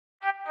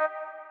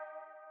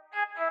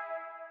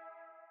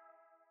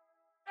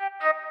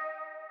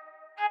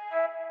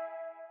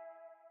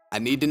I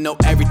need to know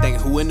everything,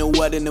 who and the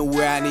what and the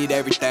where, I need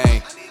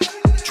everything.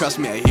 Trust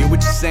me, I hear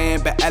what you're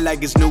saying, but act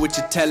like it's new what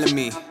you're telling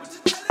me.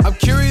 I'm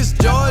curious,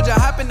 George, I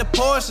hop in the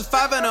Porsche,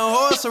 5 and a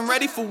horse, I'm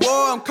ready for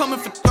war, I'm coming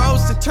for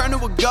throats, to turn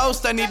to a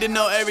ghost, I need to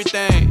know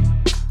everything.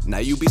 Now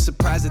you be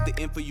surprised at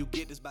the info you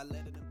get is by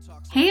letting them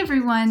talk. Hey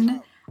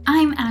everyone,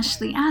 I'm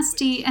Ashley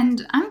Asti,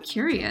 and I'm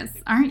curious,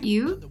 aren't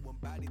you?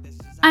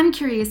 I'm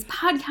Curious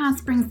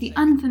podcast brings the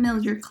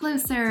unfamiliar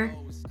closer.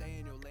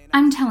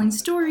 I'm telling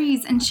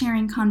stories and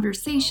sharing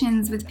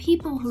conversations with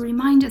people who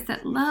remind us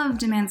that love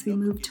demands we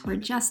move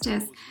toward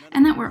justice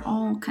and that we're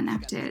all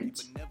connected.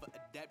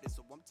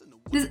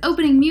 This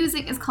opening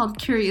music is called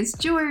Curious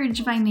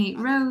George by Nate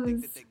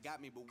Rose.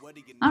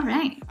 All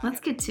right,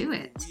 let's get to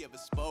it.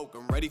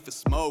 I'm ready for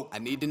smoke. I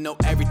need to know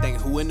everything,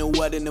 who and the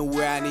what and the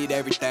where, I need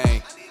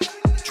everything.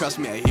 Trust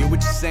me, I hear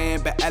what you're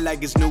saying, but act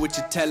like it's new what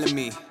you're telling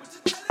me.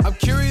 I'm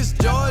curious,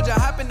 George, I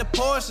hop in the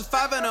Porsche,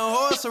 5 and a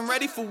horse, I'm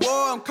ready for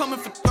war, I'm coming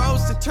for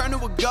throats, to turn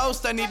to a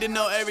ghost, I need to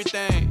know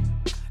everything.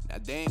 Now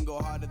they ain't go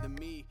harder than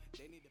me.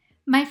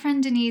 My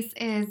friend Denise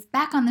is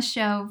back on the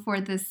show for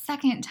the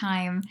second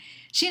time.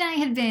 She and I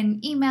had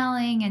been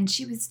emailing, and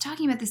she was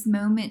talking about this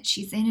moment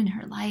she's in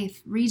her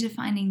life,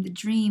 redefining the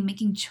dream,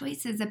 making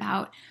choices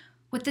about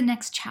what the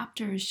next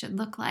chapters should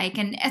look like.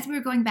 And as we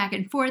were going back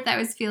and forth, I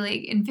was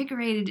feeling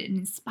invigorated and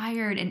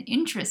inspired and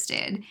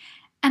interested.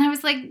 And I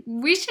was like,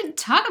 we should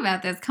talk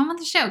about this. Come on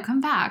the show.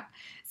 Come back.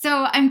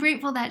 So I'm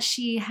grateful that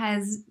she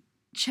has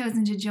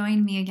chosen to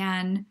join me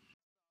again.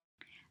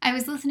 I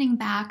was listening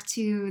back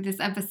to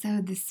this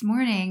episode this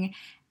morning,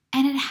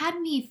 and it had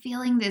me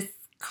feeling this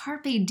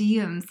carpe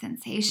diem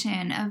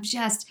sensation of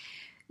just,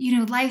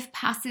 life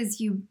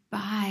passes you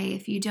by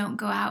if you don't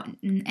go out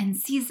and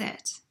seize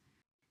it.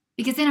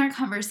 Because in our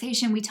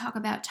conversation, we talk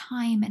about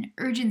time and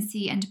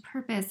urgency and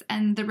purpose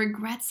and the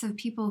regrets of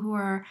people who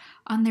are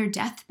on their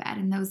deathbed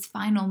in those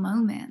final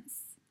moments.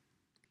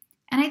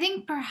 And I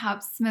think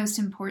perhaps most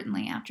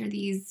importantly, after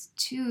these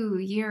 2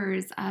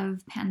 years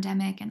of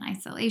pandemic and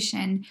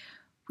isolation,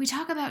 we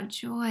talk about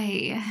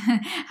joy,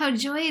 how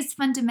joy is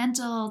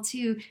fundamental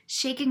to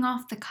shaking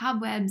off the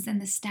cobwebs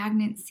and the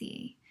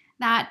stagnancy,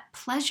 that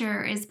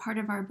pleasure is part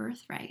of our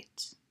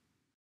birthright.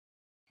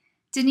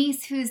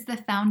 Denise, who's the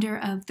founder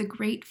of The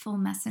Grateful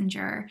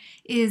Messenger,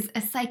 is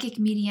a psychic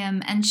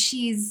medium, and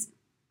she's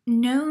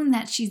known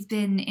that she's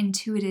been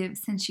intuitive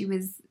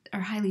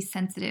or highly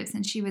sensitive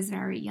since she was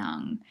very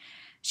young.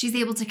 She's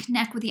able to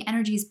connect with the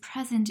energies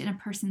present in a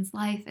person's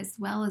life as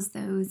well as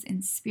those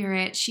in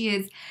spirit. She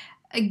is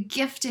a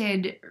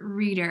gifted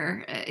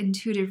reader,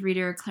 intuitive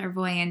reader,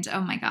 clairvoyant.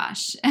 Oh my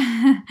gosh.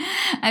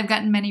 I've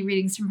gotten many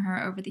readings from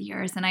her over the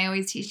years, and I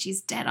always teach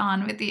she's dead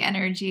on with the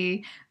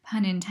energy,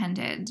 pun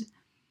intended.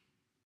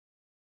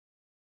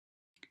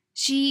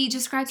 She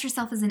describes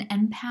herself as an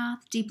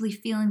empath, deeply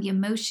feeling the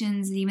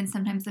emotions and even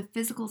sometimes the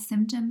physical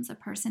symptoms a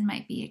person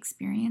might be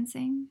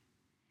experiencing.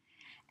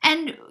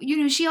 And,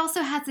 she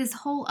also has this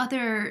whole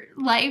other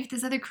life,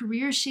 this other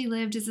career she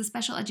lived as a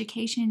special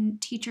education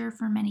teacher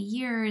for many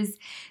years.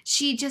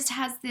 She just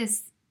has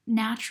this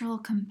natural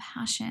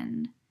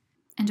compassion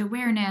and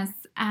awareness,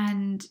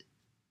 and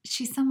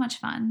she's so much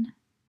fun.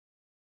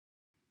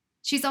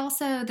 She's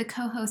also the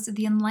co-host of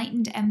the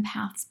Enlightened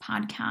Empaths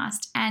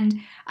podcast, and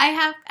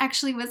I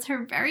was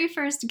her very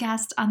first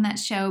guest on that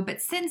show,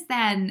 but since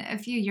then, a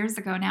few years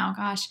ago now,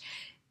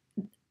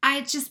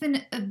 it's just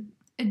been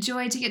a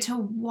joy to get to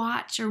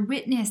watch or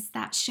witness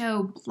that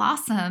show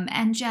blossom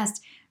and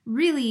just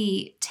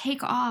really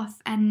take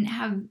off and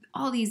have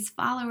all these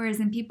followers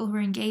and people who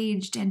are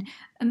engaged and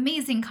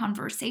amazing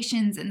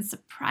conversations and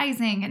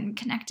surprising and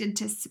connected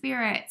to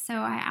spirit. So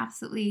I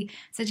absolutely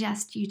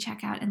suggest you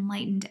check out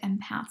Enlightened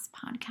Empaths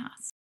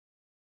podcast.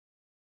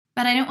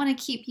 But I don't want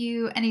to keep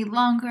you any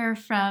longer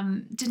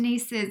from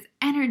Denise's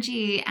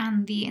energy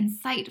and the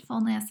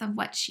insightfulness of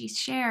what she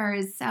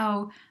shares.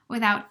 So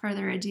without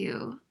further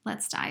ado,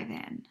 let's dive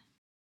in.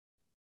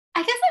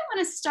 I guess I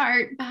want to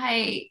start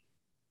by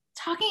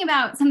talking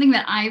about something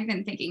that I've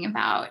been thinking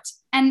about.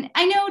 And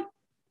I know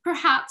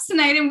perhaps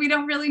tonight, and we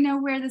don't really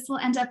know where this will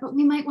end up, but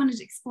we might want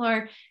to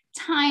explore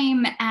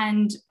time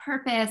and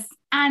purpose.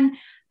 And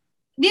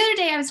the other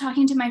day I was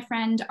talking to my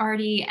friend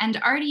Artie,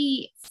 and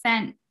Artie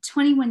spent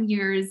 21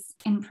 years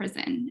in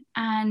prison.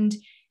 And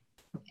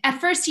at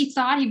first he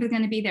thought he was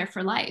going to be there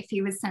for life.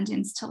 He was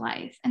sentenced to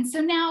life. And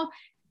so now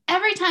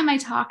every time I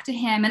talk to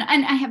him, and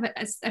I have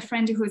a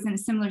friend who was in a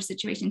similar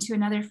situation to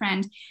another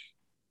friend,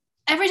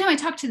 every time I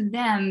talk to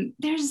them,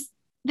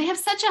 they have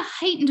such a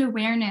heightened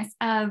awareness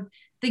of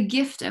the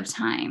gift of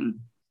time.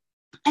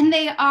 And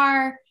they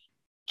are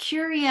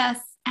curious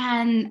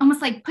and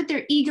almost like put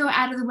their ego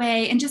out of the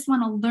way and just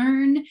want to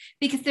learn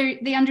because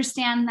they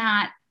understand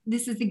that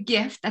this is a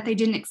gift that they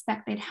didn't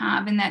expect they'd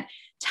have and that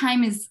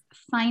time is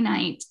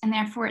finite. And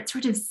therefore it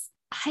sort of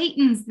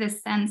heightens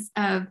this sense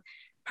of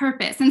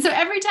purpose. And so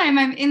every time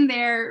I'm in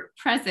their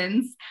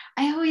presence,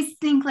 I always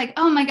think like,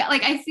 oh my God,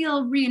 like I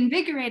feel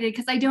reinvigorated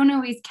because I don't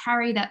always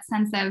carry that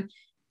sense of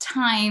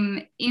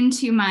time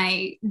into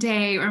my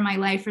day or my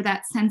life or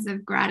that sense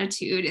of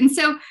gratitude. And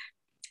so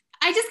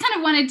I just kind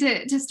of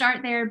wanted to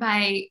start there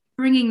by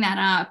bringing that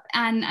up.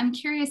 And I'm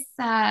curious,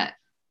 I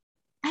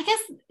guess,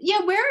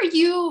 yeah, where are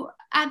you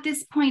at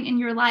this point in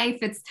your life?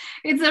 It's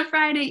a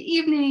Friday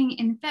evening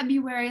in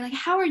February. Like,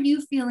 how are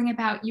you feeling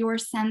about your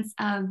sense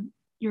of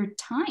your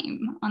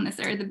time on this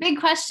earth? The big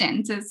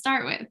question to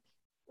start with.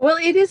 Well,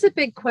 it is a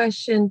big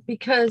question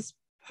because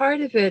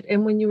part of it,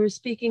 and when you were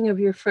speaking of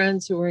your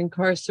friends who were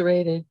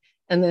incarcerated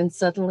and then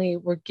suddenly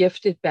were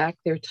gifted back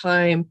their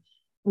time,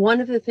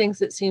 one of the things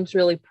that seems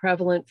really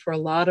prevalent for a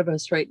lot of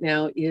us right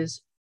now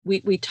is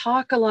we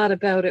talk a lot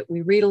about it,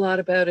 we read a lot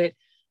about it,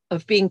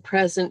 of being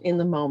present in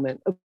the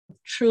moment, of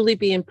truly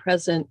being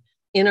present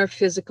in our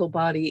physical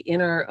body,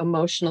 in our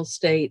emotional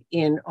state,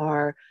 in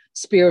our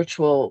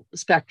spiritual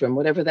spectrum,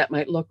 whatever that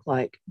might look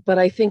like. But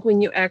I think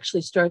when you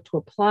actually start to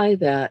apply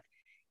that,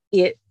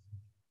 it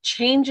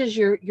changes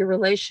your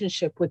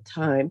relationship with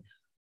time.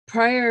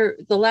 During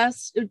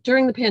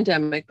the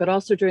pandemic, but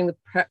also during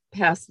the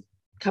past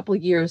couple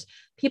of years,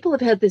 people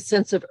have had this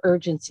sense of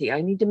urgency.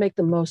 I need to make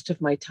the most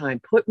of my time.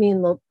 Point me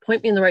in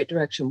the right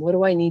direction. What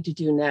do I need to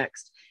do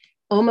next?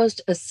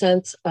 Almost a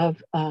sense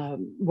of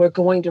we're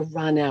going to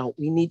run out.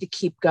 We need to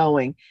keep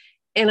going.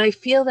 And I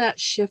feel that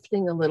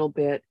shifting a little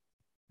bit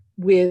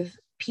with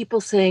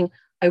people saying,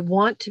 I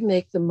want to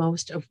make the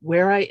most of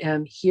where I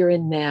am here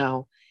and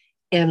now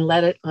and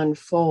let it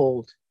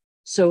unfold.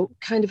 So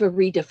kind of a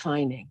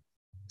redefining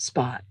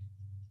spot.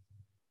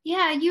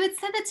 Yeah, you had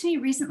said that to me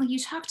recently. You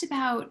talked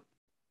about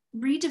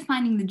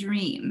redefining the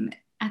dream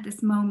at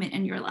this moment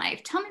in your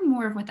life. Tell me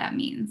more of what that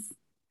means.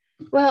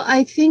 Well,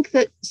 I think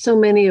that so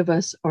many of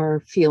us are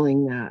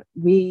feeling that.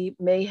 We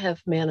may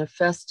have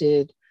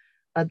manifested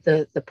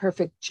the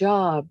perfect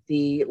job,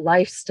 the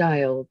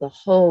lifestyle, the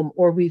home,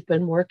 or we've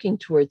been working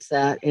towards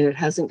that and it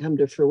hasn't come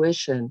to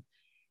fruition.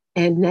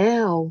 And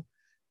now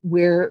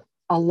we're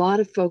a lot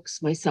of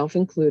folks, myself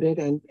included,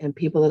 and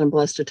people that I'm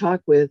blessed to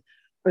talk with,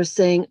 are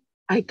saying,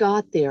 I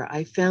got there.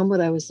 I found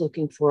what I was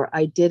looking for.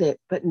 I did it.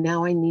 But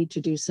now I need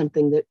to do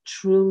something that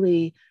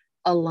truly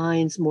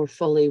aligns more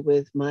fully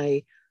with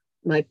my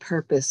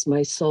purpose,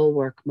 my soul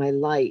work, my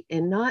light,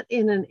 and not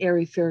in an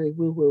airy fairy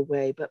woo woo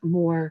way, but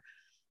more.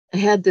 I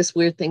had this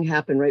weird thing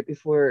happen right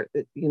before,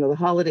 the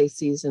holiday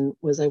season.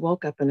 Was I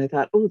woke up and I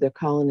thought, oh, they're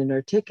calling in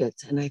our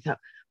tickets. And I thought,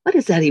 what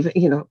does that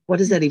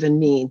even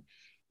mean?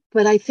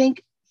 But I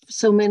think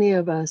so many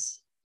of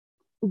us,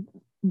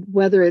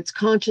 whether it's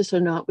conscious or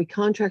not, we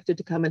contracted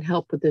to come and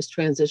help with this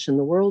transition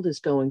the world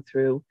is going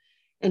through.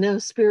 And now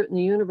Spirit in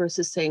the universe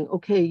is saying,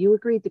 okay, you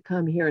agreed to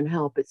come here and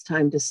help. It's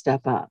time to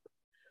step up.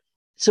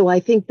 So I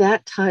think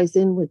that ties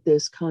in with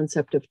this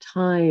concept of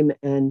time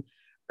and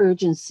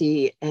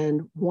urgency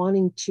and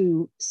wanting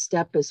to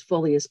step as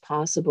fully as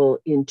possible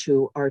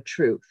into our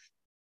truth,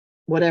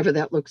 whatever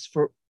that looks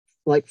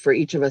like for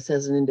each of us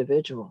as an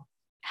individual.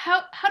 How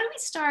do we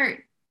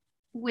start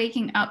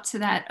waking up to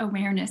that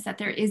awareness that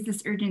there is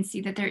this urgency,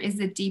 that there is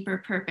a deeper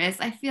purpose?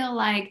 I feel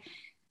like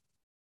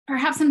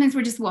perhaps sometimes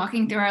we're just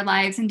walking through our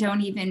lives and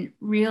don't even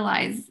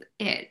realize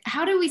it.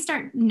 How do we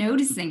start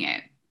noticing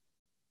it?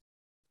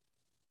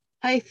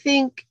 I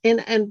think,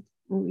 and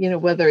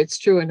whether it's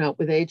true or not,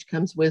 with age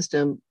comes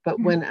wisdom. But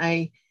when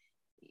I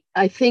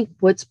think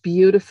what's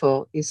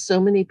beautiful is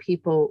so many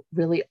people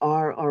really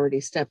are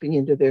already stepping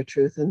into their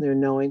truth and their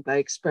knowing by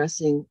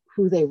expressing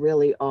who they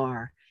really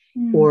are,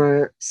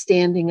 or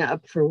standing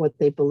up for what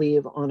they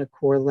believe on a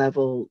core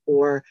level,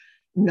 or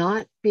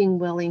not being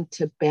willing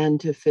to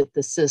bend to fit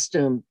the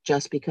system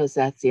just because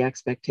that's the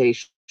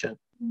expectation.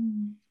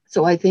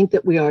 So I think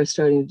that we are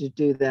starting to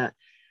do that.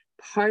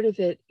 Part of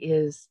it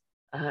is,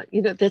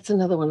 that's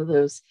another one of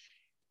those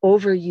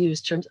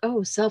overused terms.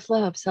 Oh,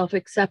 self-love,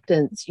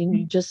 self-acceptance,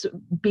 you just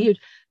be.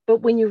 But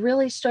when you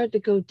really start to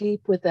go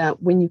deep with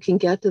that, when you can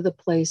get to the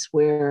place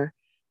where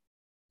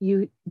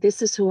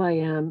this is who I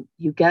am,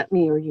 you get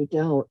me or you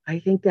don't, I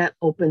think that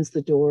opens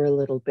the door a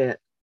little bit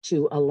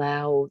to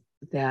allow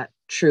that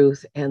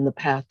truth and the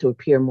path to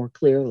appear more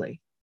clearly.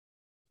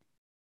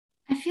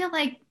 I feel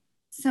like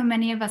so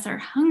many of us are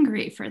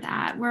hungry for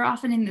that. We're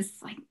often in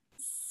this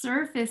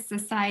surface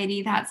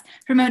society that's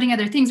promoting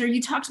other things, or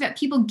you talked about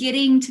people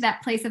getting to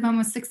that place of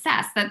almost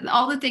success, that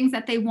all the things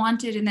that they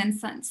wanted, and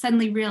then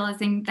suddenly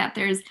realizing that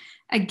there's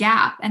a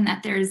gap and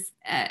that there's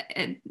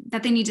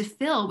that they need to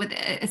fill with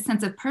a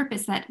sense of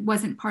purpose that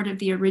wasn't part of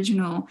the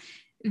original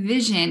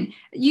vision.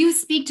 You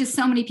speak to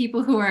so many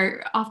people who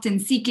are often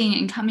seeking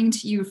and coming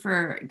to you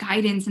for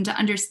guidance and to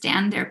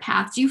understand their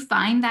path. Do you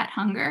find that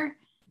hunger?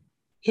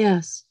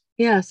 Yes,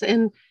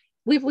 and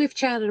we've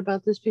chatted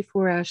about this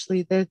before,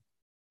 Ashley, that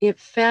it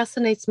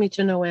fascinates me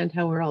to no end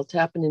how we're all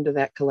tapping into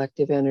that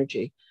collective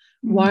energy.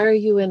 Why are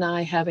you and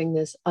I having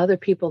this? Other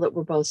people that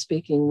we're both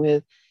speaking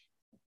with,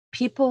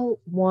 people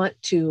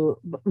want to,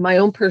 my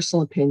own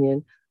personal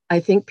opinion, I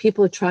think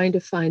people are trying to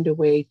find a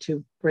way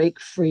to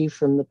break free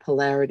from the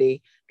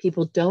polarity.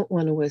 People don't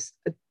want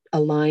to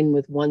align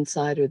with one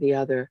side or the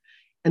other,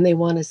 and they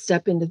want to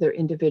step into their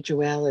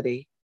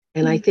individuality.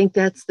 And I think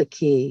that's the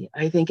key.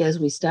 I think as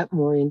we step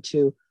more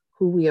into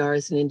who we are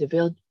as an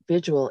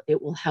individual,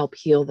 it will help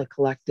heal the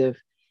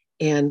collective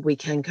and we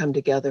can come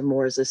together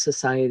more as a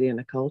society and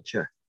a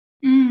culture.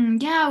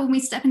 Yeah, when we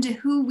step into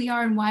who we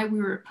are and why we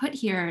were put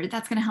here,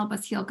 that's going to help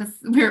us heal because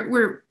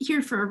we're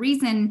here for a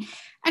reason.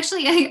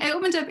 Actually, I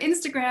opened up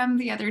Instagram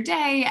the other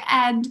day,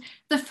 and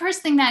the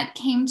first thing that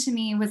came to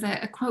me was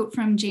a quote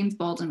from James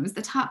Baldwin. It was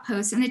the top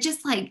post, and it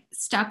just like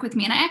stuck with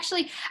me. And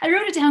I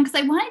wrote it down because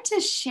I wanted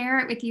to share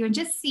it with you and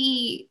just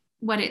see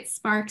what it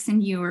sparks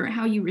in you or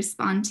how you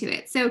respond to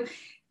it. So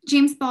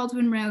James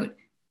Baldwin wrote,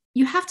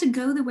 "You have to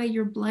go the way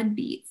your blood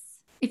beats.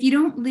 If you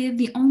don't live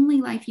the only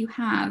life you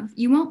have,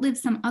 you won't live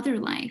some other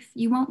life.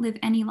 You won't live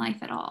any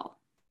life at all."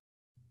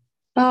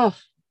 Oh,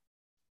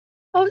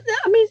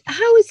 I mean,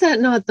 how is that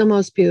not the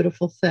most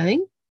beautiful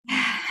thing?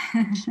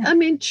 I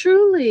mean,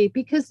 truly,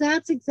 because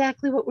that's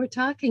exactly what we're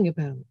talking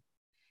about.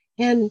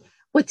 And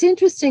what's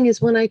interesting is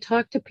when I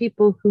talk to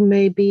people who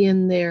may be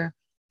in their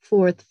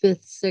fourth,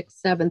 fifth, sixth,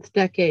 seventh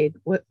decade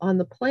on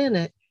the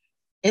planet,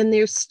 and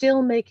they're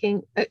still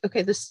making,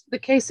 okay, the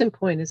case in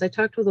point is I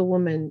talked with a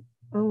woman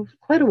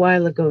quite a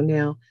while ago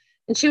now,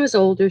 and she was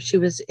older. She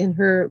was in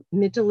her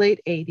mid to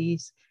late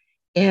 80s,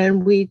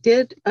 and we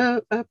did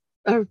a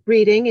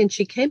reading, and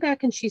she came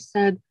back and she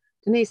said,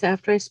 "Denise,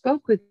 after I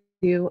spoke with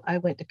you, I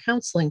went to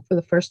counseling for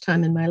the first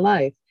time in my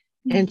life."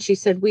 Mm-hmm. And she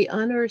said, "We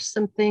unearthed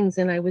some things,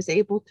 and I was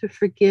able to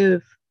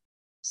forgive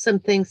some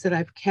things that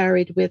I've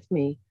carried with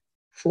me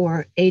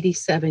for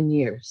 87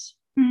 years.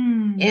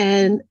 Mm-hmm.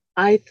 And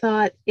I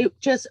thought, it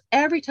just,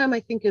 every time I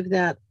think of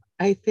that,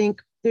 I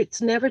think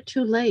it's never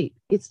too late.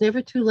 It's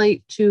never too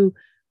late to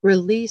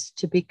release,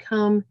 to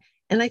become.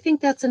 And I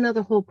think that's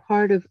another whole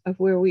part of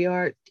where we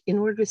are. In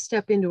order to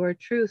step into our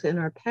truth and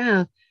our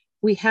path,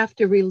 we have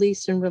to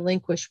release and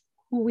relinquish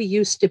who we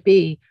used to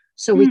be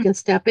so we can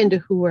step into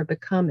who we're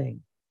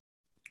becoming.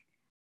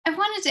 I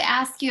wanted to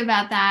ask you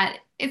about that.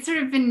 It's sort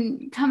of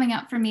been coming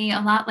up for me a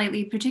lot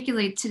lately,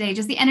 particularly today,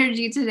 just the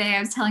energy today. I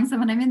was telling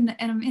someone I'm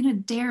in a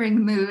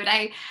daring mood.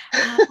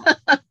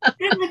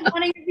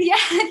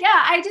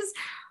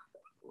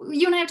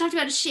 You and I have talked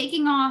about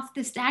shaking off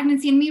the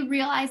stagnancy and me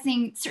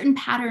realizing certain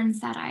patterns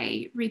that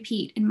I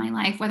repeat in my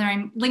life, whether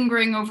I'm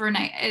lingering over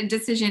a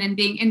decision and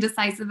being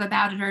indecisive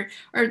about it,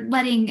 or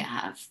letting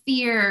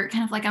fear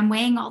kind of like I'm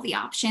weighing all the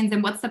options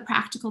and what's the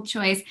practical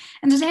choice.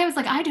 And today I was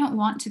like, I don't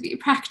want to be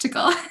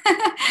practical,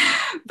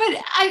 but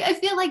I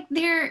feel like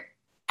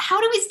how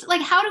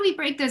do we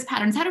break those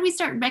patterns? How do we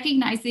start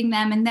recognizing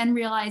them and then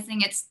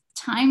realizing it's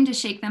time to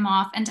shake them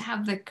off and to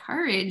have the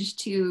courage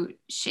to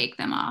shake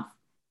them off?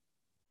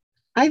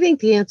 I think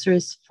the answer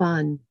is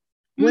fun.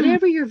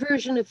 Whatever your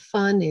version of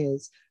fun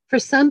is. For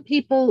some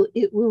people,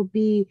 it will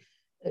be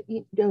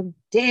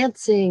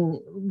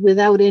dancing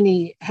without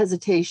any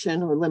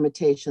hesitation or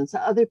limitations.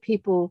 Other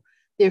people,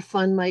 their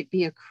fun might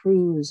be a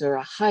cruise or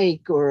a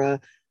hike or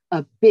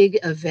a big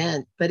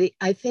event. But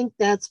I think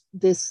that's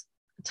this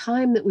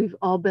time that we've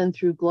all been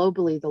through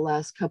globally the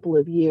last couple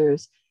of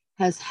years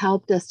has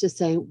helped us to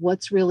say,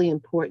 what's really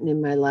important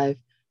in my life?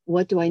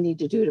 What do I need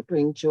to do to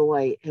bring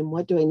joy? And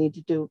what do I need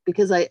to do?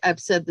 Because I've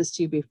said this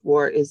to you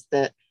before, is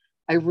that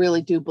I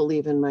really do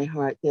believe in my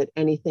heart that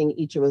anything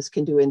each of us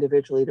can do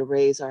individually to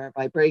raise our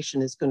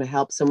vibration is going to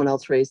help someone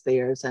else raise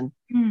theirs. And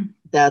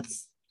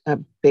that's a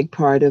big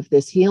part of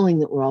this healing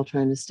that we're all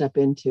trying to step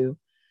into.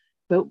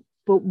 But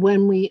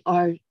when we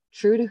are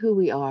true to who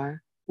we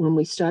are, when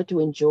we start to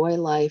enjoy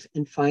life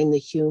and find the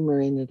humor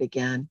in it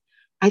again,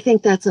 I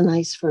think that's a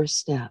nice first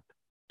step.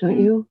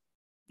 Don't you?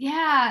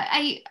 Yeah,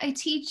 I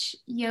teach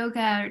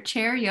yoga or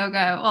chair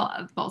yoga,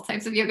 well, both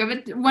types of yoga,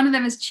 but one of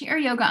them is chair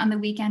yoga on the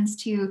weekends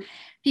to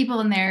people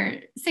in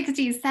their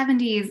 60s,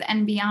 70s,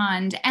 and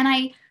beyond.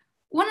 And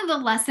one of the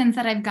lessons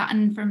that I've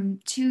gotten from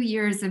 2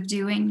 years of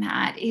doing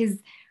that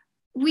is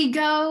we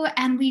go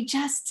and we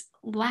just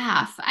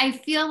laugh. I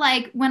feel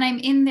like when I'm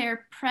in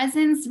their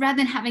presence, rather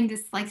than having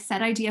this like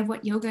set idea of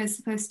what yoga is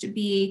supposed to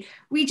be,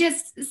 we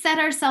just set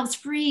ourselves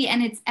free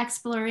and it's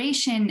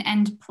exploration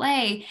and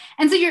play.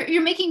 And so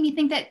you're making me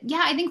think that,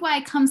 yeah, I think why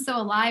I come so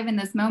alive in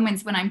those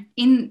moments when I'm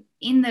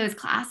in those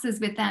classes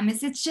with them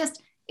is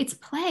it's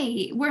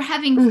play. We're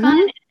having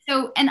fun.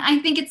 So, and I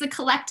think it's a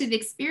collective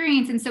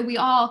experience. And so we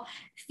all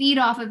feed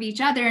off of each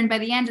other. And by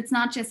the end, it's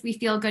not just we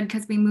feel good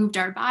because we moved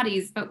our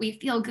bodies, but we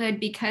feel good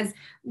because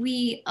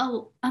we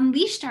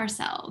unleashed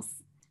ourselves.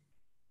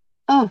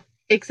 Oh,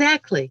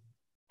 exactly.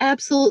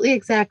 Absolutely,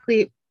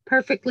 exactly.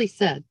 Perfectly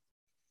said.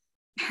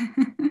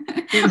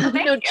 Well,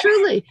 no,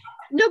 truly.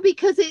 No,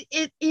 because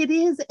it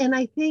is. And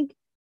I think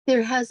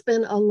there has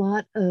been a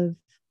lot of,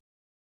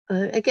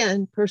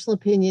 again, personal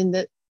opinion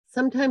that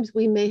sometimes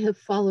we may have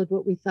followed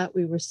what we thought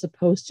we were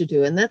supposed to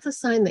do. And that's a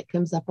sign that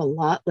comes up a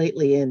lot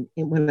lately in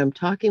when I'm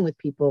talking with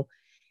people,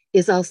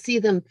 is I'll see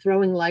them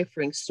throwing life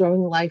rings,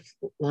 throwing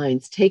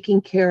lifelines,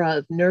 taking care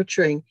of,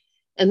 nurturing.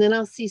 And then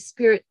I'll see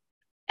spirit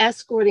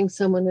escorting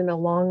someone in a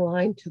long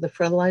line to the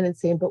front line and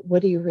saying, but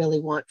what do you really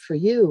want for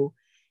you?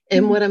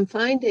 And what I'm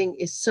finding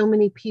is so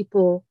many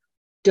people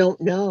don't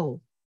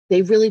know.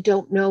 They really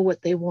don't know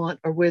what they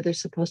want or where they're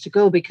supposed to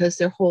go because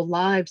their whole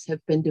lives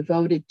have been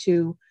devoted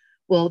to,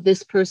 well,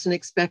 this person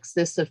expects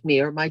this of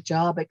me, or my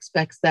job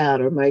expects that,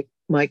 or my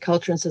my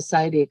culture and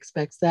society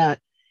expects that.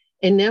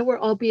 And now we're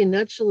all being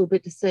nudged a little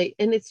bit to say,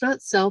 and it's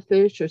not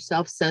selfish or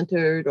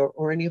self-centered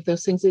or any of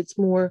those things. It's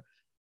more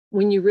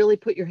when you really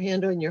put your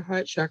hand on your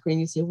heart chakra and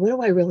you say, what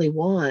do I really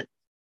want?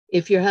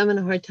 If you're having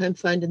a hard time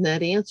finding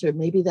that answer,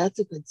 maybe that's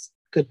a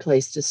good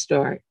place to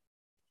start.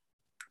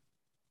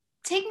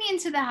 Take me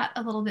into that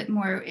a little bit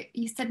more.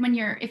 You said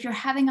if you're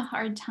having a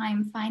hard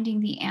time finding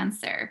the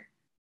answer,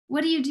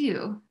 what do you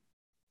do?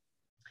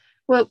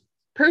 Well,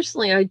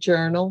 personally, I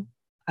journal.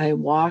 I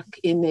walk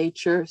in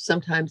nature.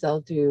 Sometimes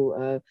I'll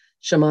do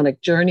shamanic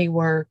journey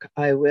work.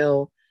 I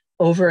will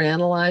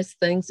overanalyze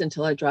things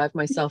until I drive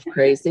myself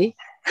crazy.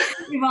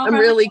 I'm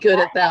really good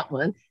at that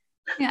one.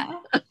 Yeah.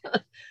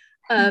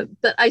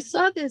 But I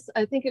saw this,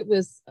 I think it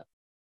was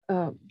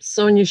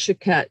Sonia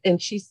Choquette,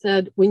 and she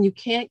said, when you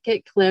can't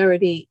get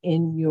clarity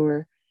in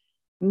your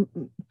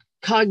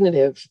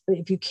cognitive,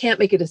 if you can't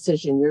make a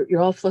decision,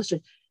 you're all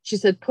flustered. She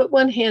said, put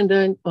one hand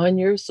on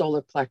your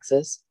solar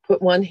plexus, put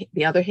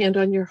the other hand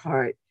on your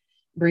heart,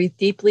 breathe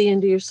deeply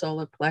into your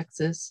solar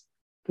plexus,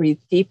 breathe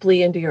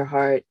deeply into your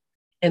heart,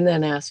 and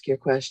then ask your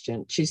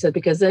question. She said,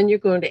 because then you're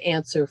going to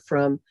answer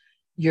from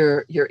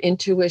your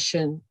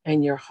intuition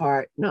and your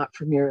heart, not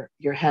from your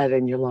head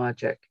and your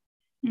logic.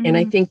 Mm-hmm. And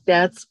I think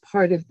that's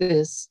part of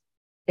this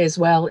as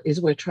well,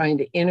 is we're trying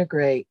to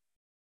integrate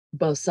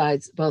both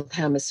sides, both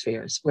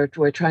hemispheres.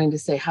 We're trying to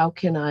say, how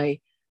can I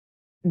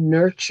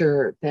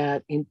nurture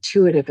that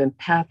intuitive,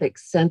 empathic,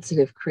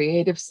 sensitive,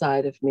 creative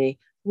side of me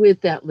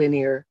with that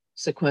linear,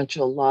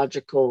 sequential,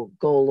 logical,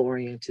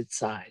 goal-oriented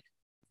side?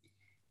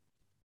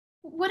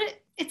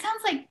 It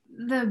sounds like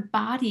the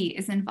body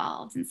is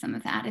involved in some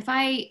of that.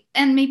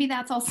 And maybe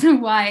that's also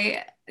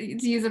why,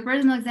 to use a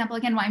personal example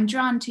again, why I'm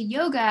drawn to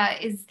yoga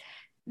is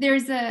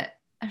there's a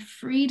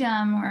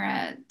freedom or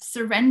a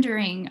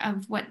surrendering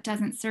of what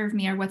doesn't serve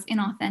me or what's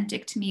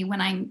inauthentic to me when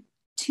I'm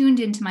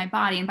tuned into my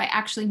body. And by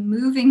actually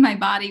moving my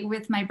body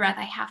with my breath,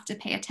 I have to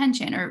pay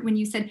attention. Or when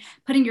you said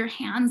putting your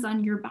hands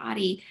on your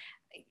body,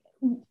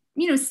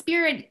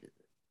 spirit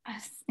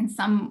in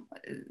some,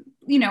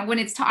 when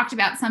it's talked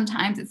about,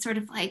 sometimes it's sort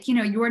of like,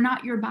 you're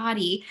not your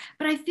body.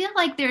 But I feel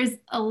like there's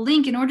a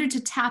link. In order to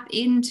tap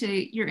into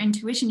your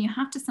intuition, you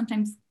have to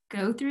sometimes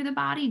go through the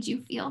body. Do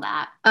you feel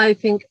that? I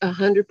think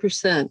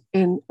 100%.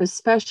 And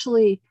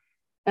especially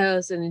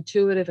as an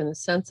intuitive and a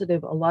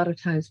sensitive, a lot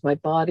of times my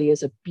body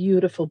is a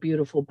beautiful,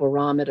 beautiful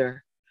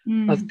barometer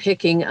of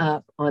picking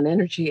up on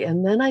energy.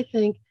 And then I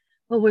think,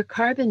 well, we're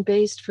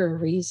carbon-based for a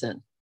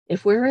reason.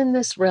 If we're in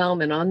this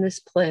realm and on this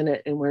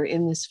planet and we're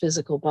in this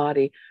physical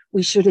body,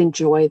 we should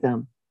enjoy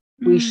them.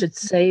 We should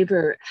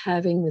savor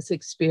having this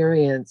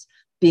experience,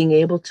 being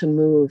able to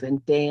move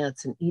and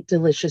dance and eat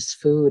delicious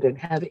food and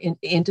have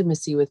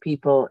intimacy with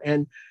people.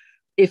 And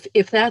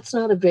if that's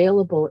not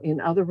available in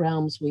other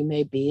realms we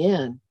may be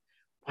in,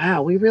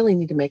 wow, we really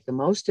need to make the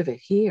most of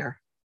it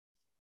here.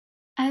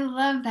 I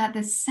love that,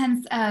 this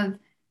sense of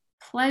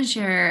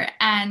pleasure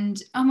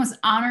and almost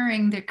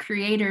honoring the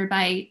creator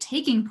by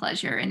taking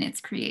pleasure in its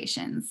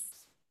creations.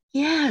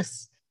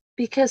 Yes,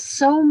 because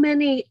so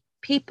many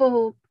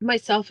people,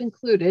 myself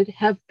included,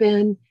 have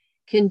been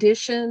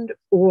conditioned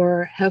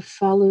or have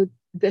followed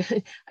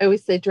I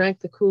always say drank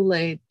the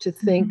Kool-Aid to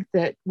think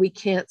that we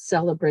can't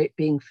celebrate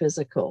being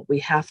physical. We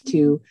have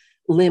to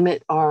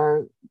limit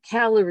our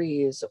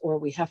calories, or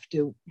we have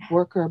to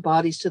work our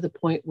bodies to the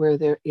point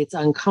where it's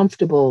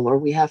uncomfortable, or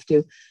we have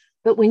to.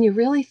 But when you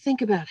really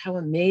think about how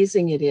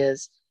amazing it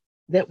is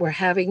that we're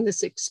having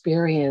this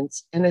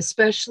experience, and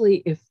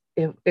especially if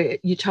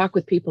you talk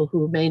with people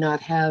who may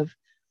not have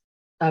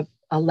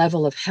a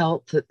level of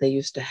health that they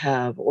used to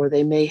have, or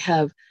they may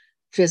have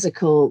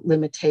physical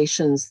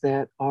limitations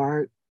that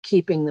are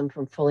keeping them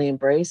from fully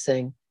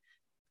embracing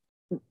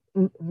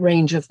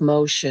range of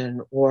motion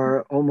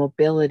or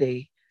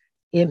mobility,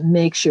 it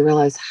makes you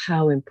realize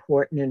how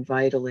important and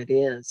vital it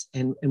is,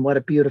 and what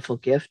a beautiful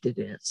gift it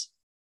is.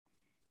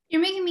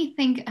 You're making me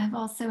think of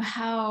also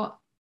how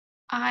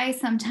I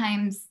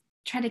sometimes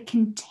try to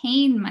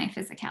contain my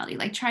physicality,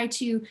 like try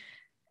to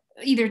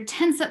either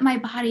tense up my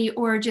body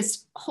or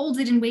just hold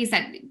it in ways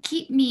that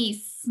keep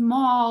me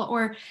small,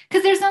 or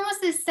because there's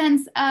almost this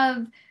sense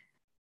of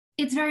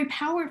it's very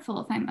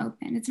powerful if I'm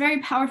open. It's very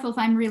powerful if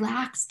I'm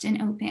relaxed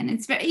and open.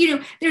 It's very,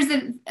 there's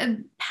a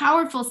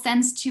powerful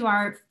sense to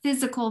our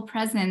physical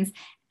presence.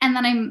 And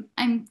then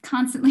I'm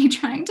constantly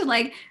trying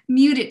to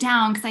mute it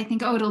down because I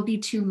think, it'll be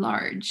too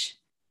large.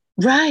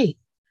 Right.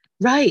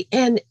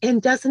 And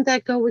doesn't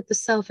that go with the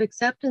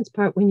self-acceptance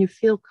part? When you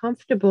feel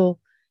comfortable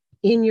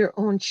in your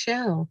own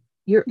shell,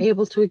 you're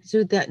able to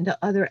exude that into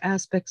other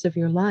aspects of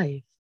your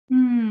life.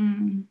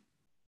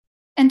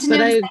 And to know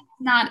that it's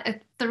not a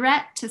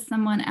threat to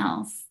someone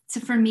else,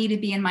 for me to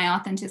be in my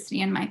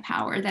authenticity and my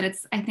power, that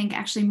it's, I think,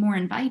 actually more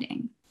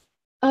inviting.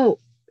 Oh,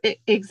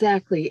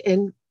 exactly.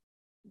 And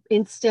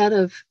instead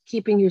of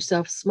keeping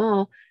yourself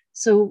small,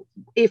 so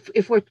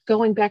if we're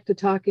going back to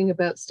talking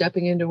about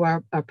stepping into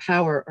our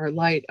power, our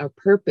light, our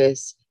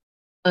purpose,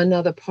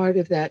 another part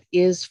of that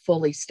is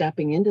fully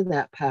stepping into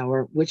that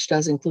power, which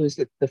does include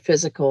the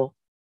physical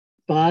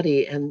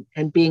body and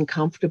being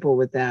comfortable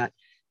with that.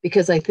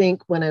 Because I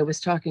think when I was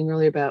talking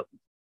earlier about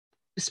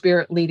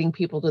spirit leading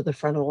people to the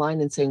front of the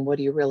line and saying, what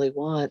do you really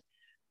want?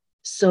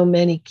 So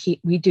many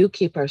we do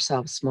keep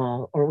ourselves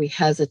small, or we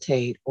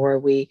hesitate, or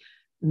we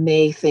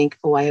may think,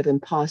 oh, I have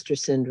imposter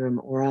syndrome,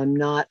 or I'm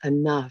not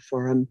enough,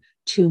 or I'm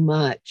too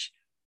much.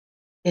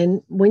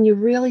 And when you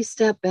really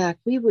step back,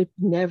 we would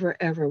never,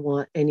 ever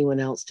want anyone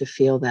else to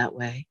feel that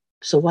way.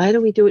 So why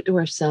do we do it to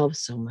ourselves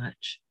so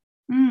much?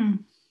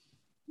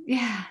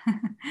 Yeah.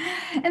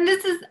 And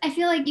this is, I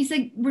feel like you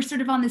said we're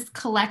sort of on this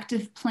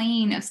collective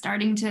plane of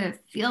starting to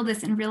feel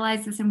this and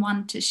realize this and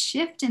want to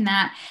shift in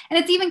that. And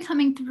it's even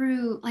coming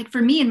through, like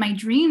for me in my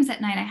dreams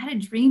at night. I had a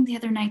dream the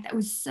other night that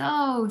was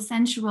so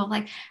sensual.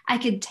 Like I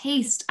could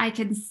taste, I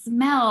could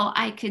smell,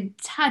 I could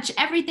touch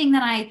everything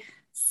that I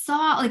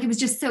saw. Like it was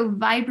just so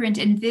vibrant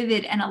and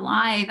vivid and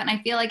alive. And I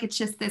feel like it's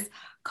just this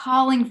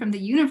calling from the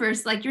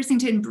universe, like you're saying,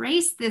 to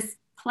embrace this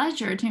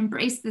pleasure, to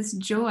embrace this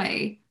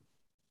joy.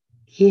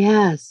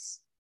 Yes.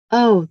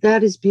 Oh,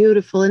 that is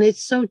beautiful. And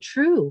it's so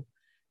true.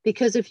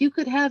 Because if you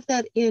could have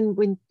that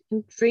in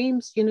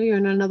dreams, you're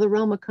in another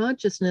realm of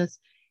consciousness,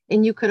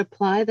 and you could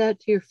apply that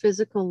to your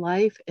physical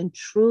life and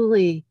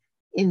truly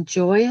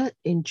enjoy it,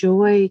 and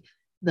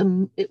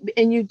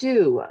you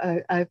do.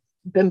 I've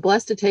been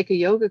blessed to take a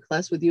yoga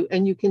class with you,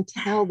 and you can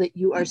tell that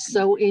you are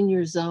so in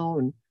your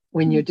zone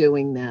when you're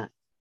doing that.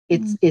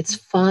 It's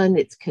fun,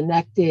 it's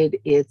connected,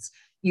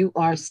 you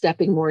are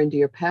stepping more into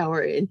your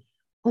power. And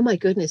oh my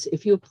goodness,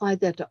 if you applied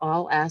that to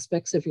all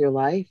aspects of your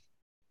life,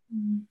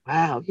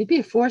 wow, you'd be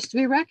a force to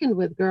be reckoned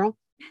with, girl.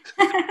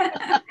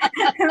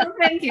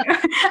 Thank you.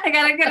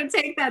 I gotta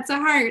take that to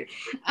heart.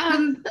 I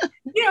want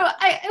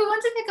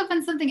to pick up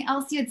on something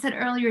else you had said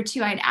earlier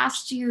too. I'd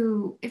asked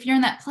you if you're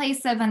in that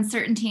place of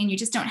uncertainty and you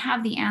just don't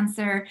have the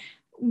answer,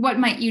 what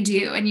might you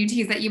do? And you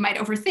tease that you might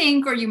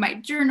overthink or you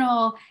might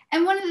journal.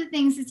 And one of the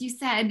things is you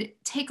said,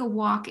 take a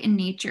walk in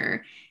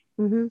nature.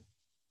 Mm-hmm.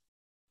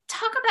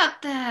 Talk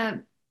about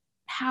the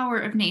power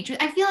of nature.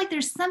 I feel like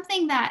there's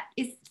something that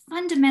is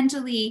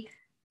fundamentally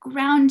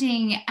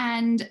grounding,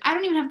 and I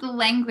don't even have the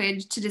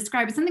language to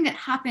describe it, something that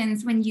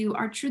happens when you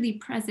are truly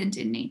present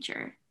in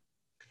nature.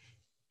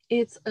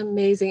 It's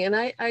amazing. And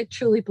I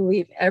truly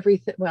believe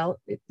everything. Well,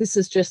 this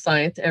is just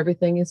science.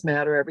 Everything is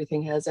matter.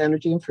 Everything has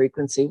energy and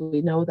frequency.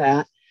 We know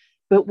that.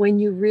 But when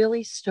you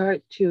really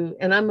start to,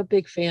 and I'm a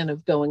big fan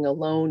of going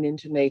alone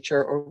into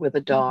nature or with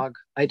a dog.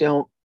 I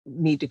don't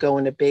need to go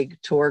in a big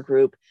tour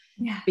group.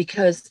 Yeah.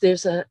 Because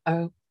there's a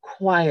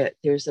quiet,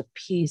 there's a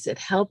peace. It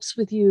helps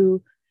with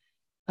you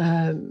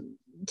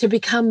to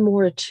become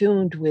more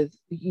attuned with,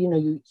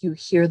 you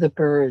hear the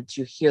birds,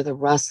 you hear the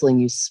rustling,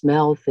 you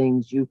smell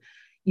things, you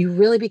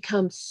really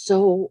become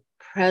so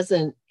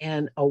present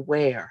and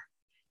aware.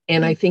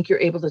 And I think you're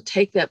able to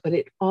take that, but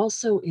it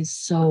also is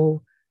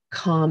so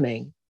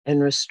calming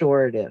and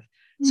restorative.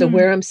 So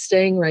where I'm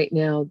staying right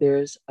now,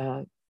 there's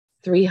a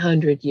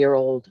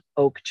 300-year-old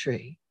oak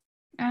tree.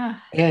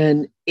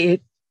 And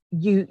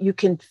you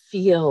can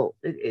feel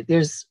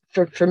there's,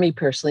 for me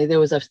personally, there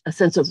was a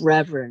sense of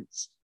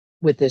reverence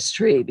with this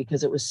tree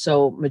because it was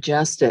so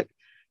majestic.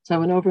 So I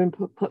went over and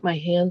put my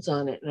hands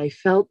on it, and I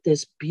felt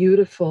this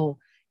beautiful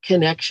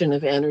connection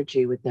of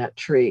energy with that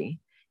tree.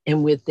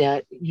 And with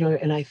that,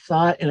 and I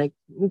thought, and I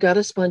got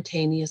a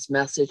spontaneous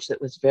message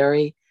that was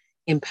very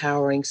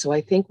empowering. So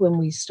I think when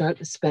we start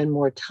to spend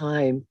more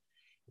time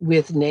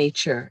with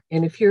nature,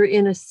 and if you're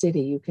in a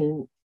city,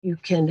 you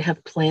can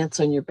have plants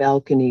on your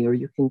balcony, or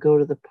you can go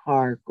to the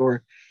park,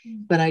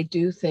 but I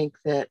do think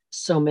that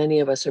so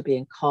many of us are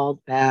being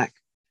called back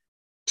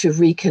to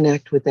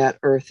reconnect with that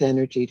earth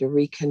energy, to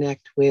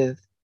reconnect with,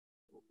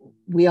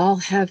 we all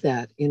have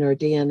that in our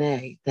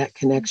DNA, that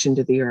connection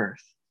to the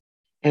earth.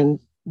 And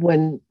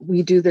when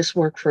we do this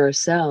work for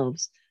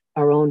ourselves,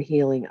 our own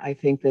healing, I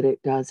think that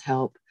it does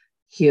help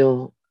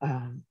heal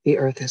the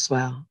earth as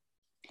well.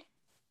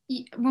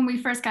 When we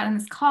first got on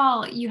this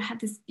call, you had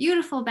this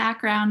beautiful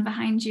background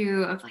behind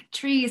you of like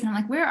trees. And I'm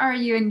like, where are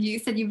you? And you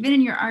said you've been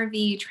in your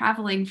RV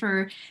traveling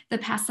for the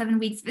past 7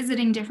 weeks,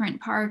 visiting different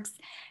parks.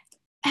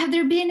 Have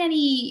there been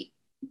any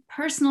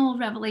personal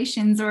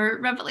revelations or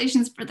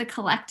revelations for the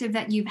collective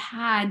that you've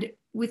had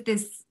with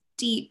this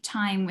deep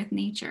time with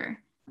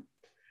nature?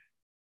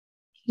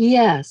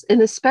 Yes.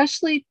 And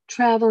especially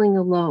traveling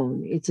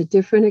alone, it's a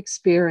different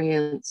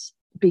experience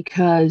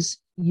because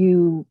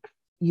you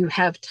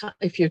have time.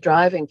 If you're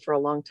driving for a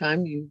long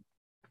time, you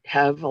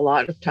have a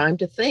lot of time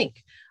to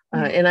think.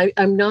 And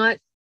I'm not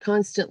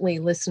constantly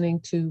listening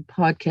to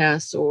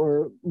podcasts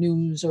or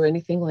news or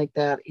anything like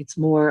that. It's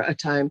more a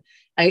time.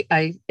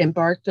 I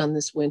embarked on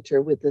this winter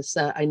with this,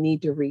 I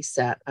need to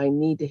reset. I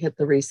need to hit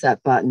the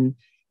reset button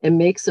and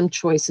make some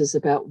choices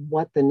about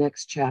what the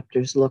next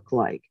chapters look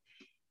like.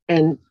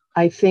 And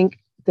I think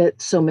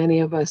that so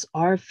many of us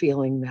are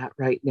feeling that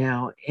right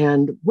now.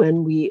 And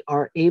when we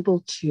are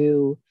able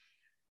to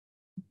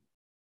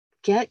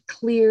get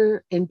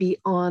clear and be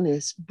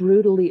honest,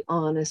 brutally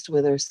honest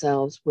with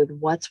ourselves, with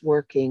what's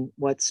working,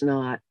 what's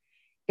not.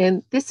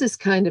 And this is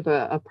kind of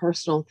a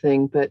personal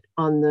thing, but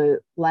on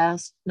the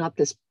last, not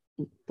this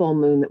full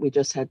moon that we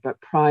just had,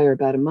 but prior,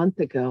 about a month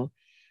ago,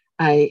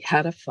 I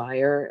had a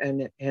fire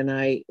and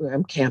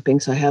I'm camping,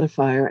 so I had a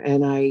fire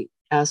and I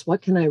asked,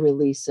 what can I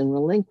release and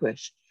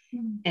relinquish?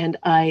 And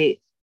I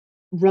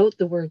wrote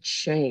the word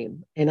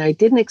shame. And I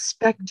didn't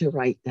expect to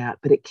write that,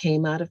 but it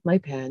came out of my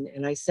pen.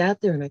 And I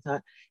sat there and I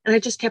thought, and I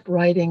just kept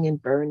writing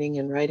and burning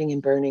and writing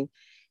and burning.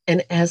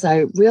 And as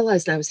I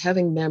realized, I was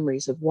having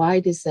memories of, why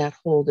does that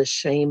hold a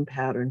shame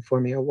pattern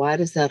for me? Or why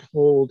is that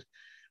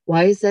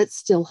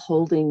still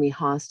holding me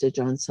hostage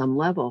on some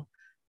level?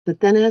 But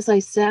then as I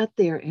sat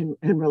there and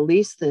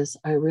released this,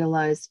 I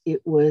realized it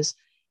was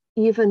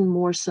even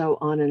more so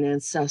on an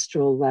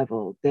ancestral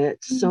level,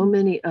 that so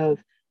many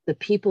of the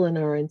people in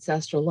our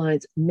ancestral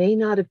lines may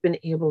not have been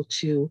able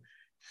to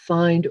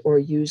find or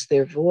use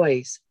their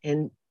voice.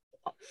 And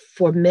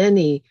for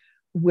many,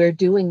 we're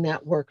doing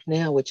that work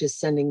now, which is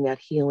sending that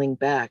healing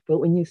back. But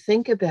when you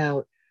think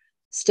about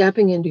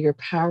stepping into your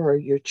power,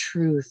 your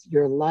truth,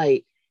 your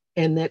light,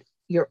 and that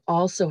you're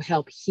also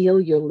help heal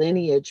your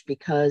lineage,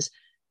 because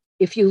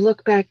if you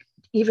look back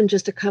even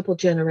just a couple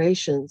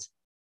generations,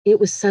 it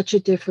was such a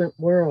different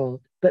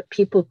world, but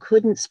people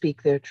couldn't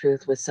speak their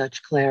truth with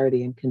such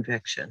clarity and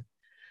conviction.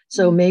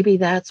 So maybe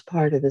that's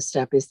part of the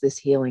step, is this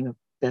healing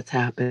that's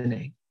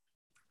happening.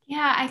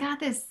 Yeah, I got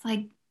this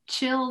like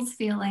chills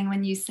feeling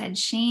when you said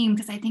shame,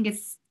 because I think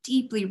it's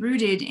deeply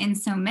rooted in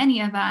so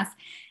many of us.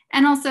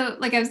 And also,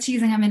 like I was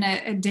teasing, I'm in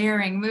a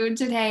daring mood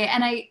today.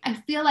 And I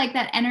feel like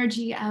that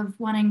energy of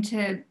wanting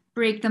to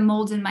break the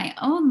mold in my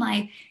own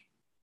life,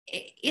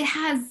 it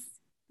has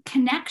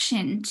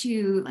connection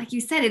to, like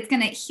you said, it's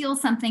going to heal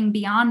something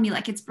beyond me.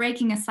 Like it's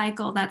breaking a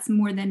cycle that's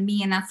more than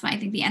me. And that's why I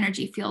think the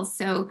energy feels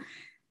so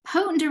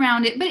potent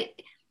around it. But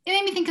it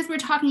made me think, because we're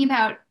talking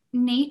about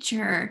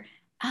nature.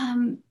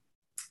 A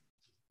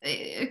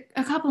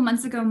couple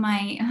months ago,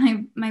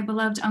 my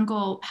beloved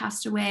uncle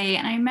passed away,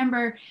 and I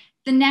remember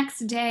the next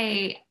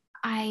day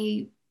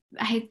I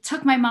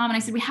took my mom and I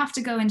said, we have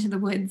to go into the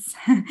woods.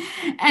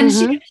 And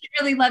she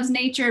really loves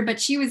nature,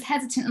 but she was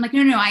hesitant. I'm like,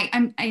 no,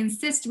 I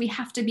insist we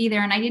have to be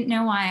there. And I didn't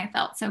know why I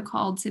felt so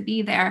called to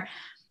be there.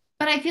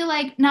 But I feel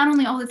like not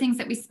only all the things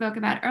that we spoke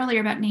about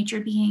earlier about nature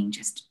being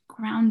just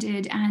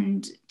grounded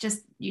and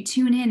just you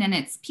tune in and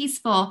it's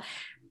peaceful,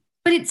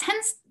 but it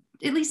tends,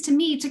 at least to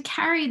me, to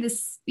carry the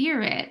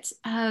spirit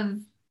of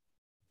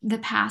the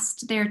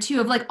past there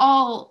too, of like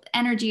all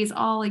energies,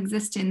 all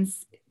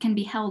existence can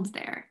be held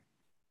there.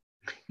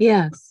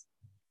 Yes.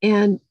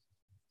 And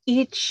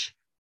you're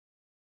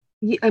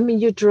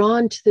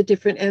drawn to the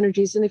different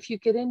energies. And if you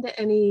get into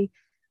any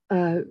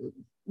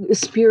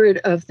spirit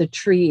of the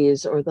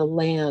trees or the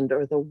land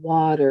or the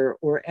water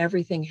or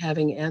everything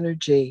having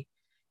energy,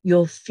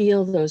 you'll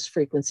feel those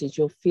frequencies,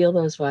 you'll feel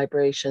those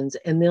vibrations,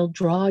 and they'll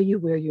draw you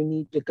where you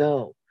need to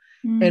go.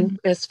 And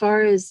as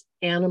far as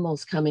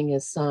animals coming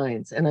as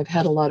signs, and I've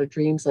had a lot of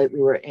dreams lately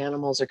where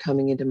animals are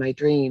coming into my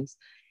dreams.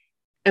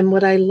 And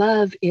what I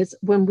love is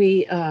when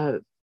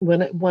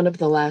one of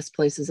the last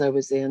places I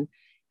was in,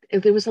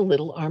 there was a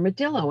little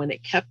armadillo, and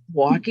it kept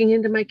walking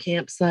into my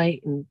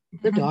campsite, and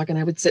the dog and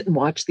I would sit and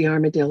watch the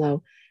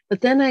armadillo.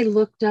 But then I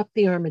looked up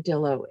the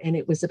armadillo, and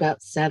it was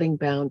about setting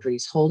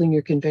boundaries, holding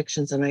your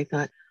convictions. And I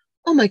thought,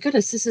 oh my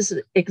goodness, this is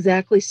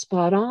exactly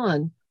spot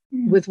on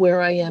with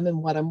where I am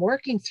and what I'm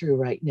working through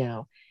right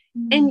now.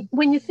 And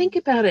when you think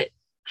about it,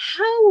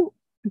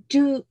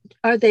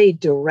 are they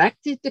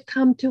directed to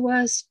come to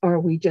us?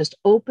 Are we just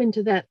open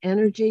to that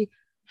energy?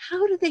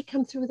 How do they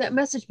come through that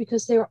message?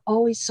 Because they're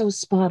always so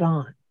spot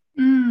on.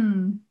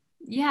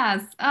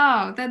 Yes.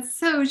 Oh, that's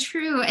so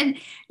true. And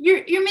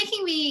you're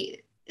making me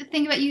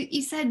think about,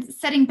 you said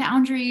setting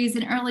boundaries,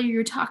 and earlier you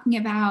were talking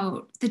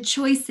about the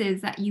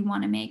choices that you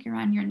want to make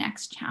around your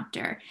next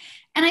chapter.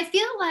 And I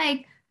feel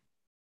like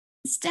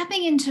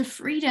stepping into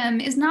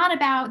freedom is not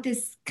about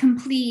this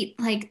complete,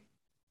 like,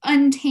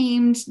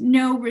 untamed,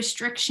 no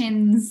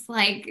restrictions,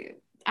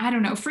 like, I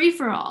don't know, free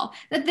for all.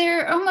 That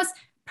there are almost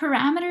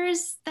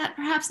parameters that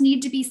perhaps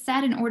need to be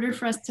set in order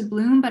for us to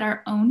bloom, but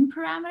our own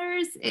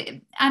parameters.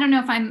 I don't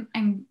know if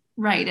I'm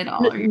right at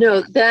all.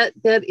 No,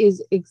 that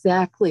is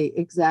exactly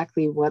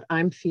what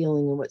I'm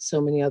feeling and what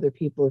so many other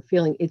people are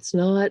feeling. It's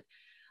not,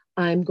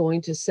 I'm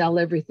going to sell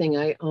everything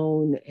I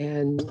own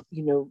and,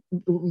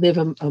 live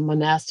a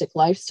monastic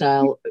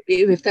lifestyle.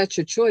 If that's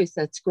your choice,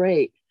 that's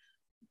great.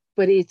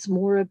 But it's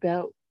more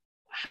about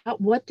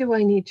what do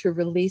I need to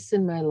release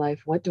in my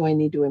life? What do I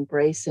need to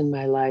embrace in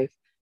my life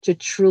to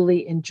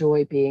truly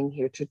enjoy being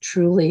here, to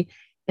truly,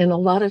 and a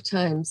lot of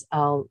times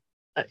I'll,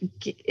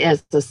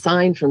 as a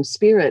sign from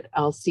spirit,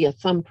 I'll see a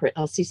thumbprint.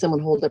 I'll see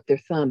someone hold up their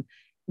thumb,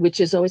 which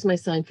is always my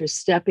sign for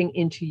stepping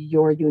into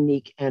your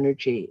unique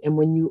energy. And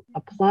when you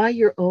apply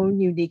your own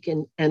unique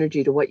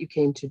energy to what you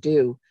came to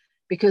do,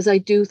 because I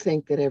do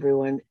think that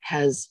everyone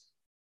has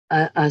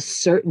a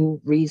certain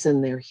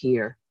reason they're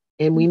here,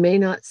 and we may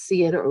not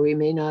see it or we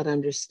may not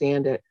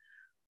understand it.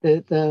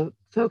 The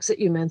folks that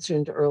you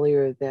mentioned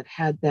earlier that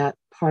had that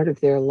part of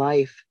their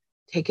life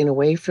taken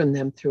away from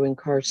them through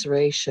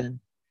incarceration,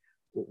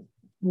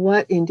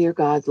 what in dear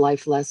God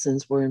life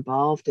lessons were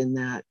involved in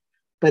that?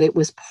 But it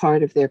was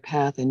part of their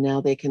path, and now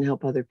they can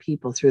help other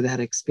people through that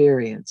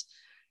experience.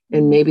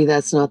 And maybe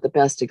that's not the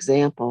best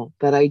example,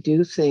 but I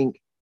do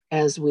think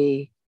as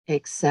we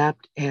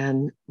accept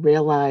and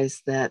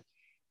realize that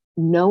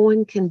no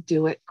one can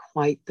do it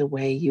quite the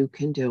way you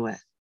can do it.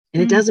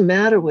 And it doesn't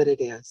matter what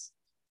it is.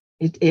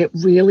 It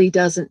really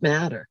doesn't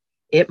matter.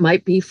 It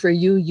might be for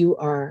you, you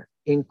are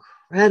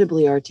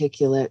incredibly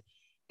articulate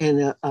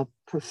and a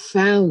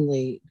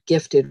profoundly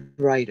gifted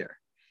writer.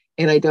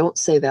 And I don't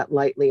say that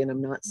lightly, and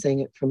I'm not saying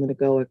it from an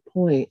egoic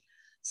point.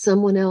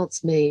 Someone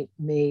else may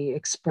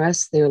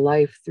express their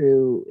life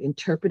through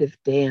interpretive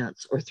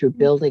dance or through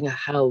building a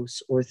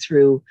house or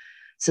through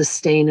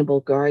sustainable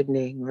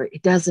gardening, or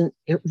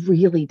it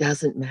really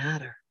doesn't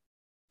matter.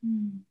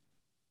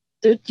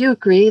 Do you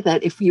agree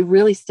that if you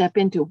really step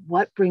into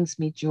what brings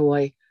me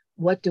joy,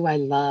 what do I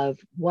love,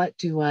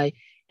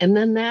 and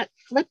then that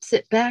flips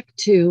it back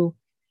to,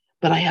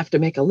 but I have to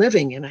make a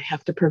living and I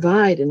have to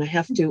provide and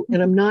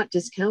and I'm not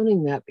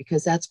discounting that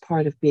because that's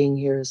part of being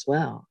here as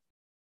well.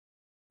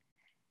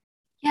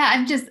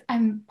 Yeah,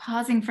 I'm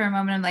pausing for a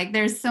moment. I'm like,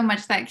 there's so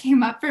much that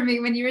came up for me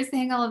when you were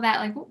saying all of that.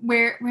 Like,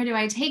 where do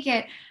I take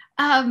it?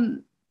 I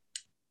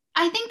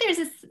think there's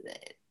this,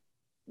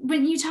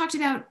 when you talked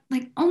about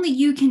like, only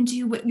you can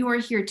do what you're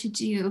here to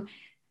do,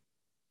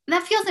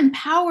 that feels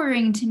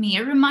empowering to me,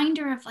 a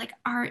reminder of like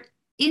our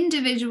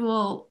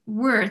individual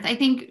worth. I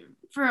think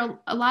for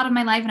a lot of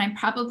my life, and I'm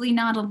probably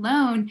not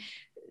alone,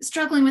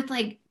 struggling with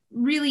like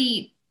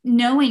really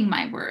knowing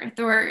my worth,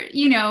 or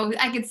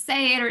I could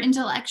say it or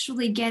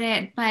intellectually get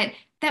it, but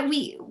that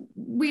we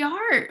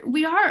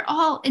are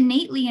all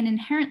innately and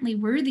inherently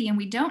worthy, and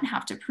we don't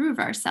have to prove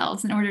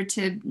ourselves in order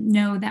to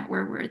know that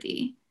we're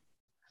worthy.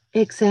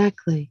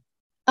 Exactly.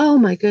 Oh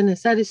my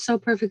goodness, that is so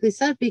perfectly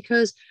said,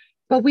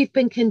 but we've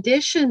been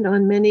conditioned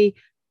on many,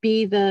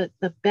 be the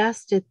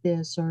best at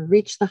this or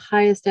reach the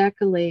highest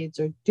accolades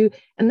or do.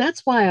 And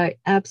that's why I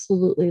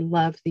absolutely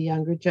love the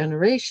younger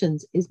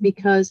generations, is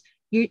because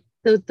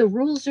the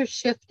rules are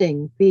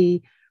shifting.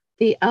 The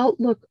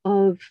outlook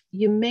of,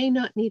 you may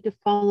not need to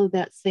follow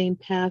that same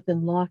path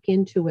and lock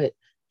into it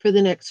for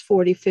the next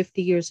 40,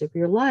 50 years of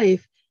your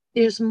life.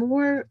 There's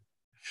more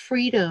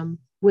freedom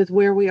with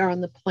where we are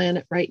on the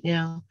planet right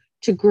now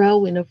to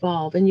grow and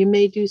evolve. And you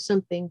may do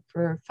something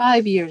for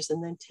 5 years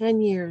and then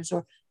 10 years,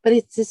 but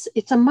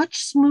it's a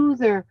much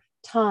smoother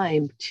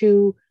time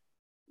to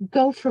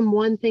go from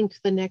one thing to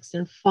the next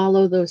and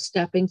follow those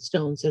stepping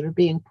stones that are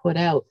being put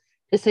out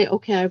to say,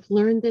 okay, I've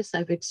learned this,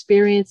 I've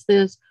experienced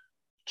this.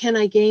 Can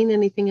I gain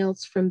anything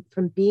else from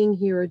being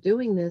here or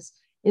doing this?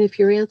 And if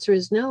your answer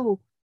is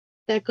no,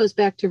 that goes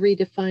back to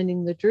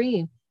redefining the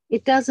dream.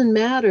 It doesn't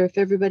matter if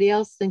everybody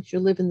else thinks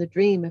you're living the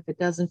dream if it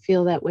doesn't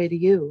feel that way to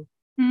you.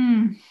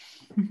 Mm.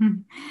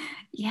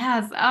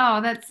 Yes.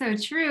 Oh, that's so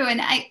true. And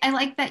I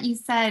like that you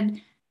said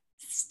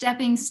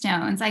stepping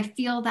stones. I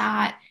feel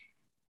that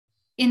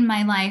in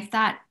my life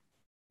that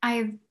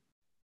I've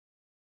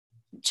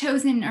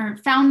chosen or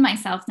found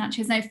myself, not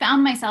chosen, I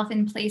found myself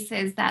in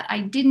places that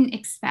I didn't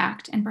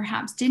expect and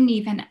perhaps didn't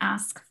even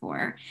ask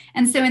for.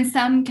 And so in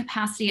some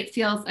capacity,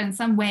 in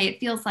some way, it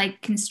feels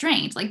like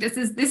constraint. Like this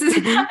is,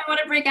 I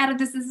want to break out of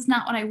this. This is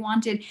not what I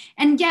wanted.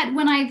 And yet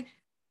when I've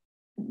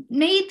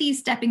made these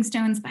stepping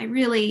stones by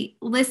really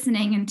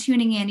listening and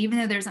tuning in, even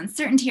though there's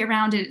uncertainty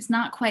around it, it's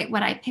not quite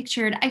what I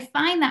pictured, I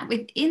find that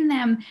within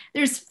them,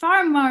 there's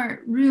far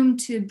more room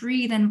to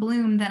breathe and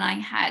bloom than I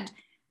had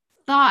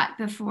thought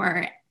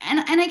before.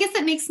 And I guess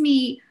that makes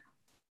me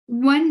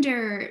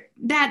wonder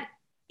that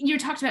you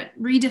talked about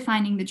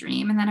redefining the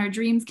dream and that our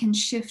dreams can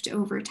shift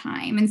over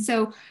time. And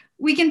so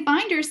we can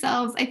find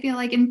ourselves, I feel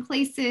like, in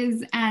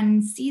places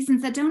and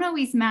seasons that don't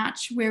always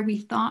match where we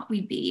thought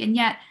we'd be. And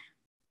yet,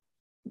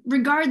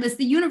 regardless,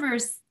 the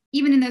universe,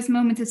 even in those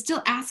moments, is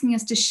still asking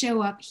us to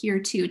show up here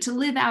too, to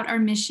live out our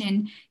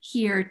mission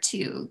here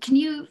too. Can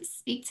you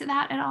speak to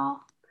that at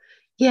all?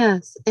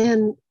 Yes.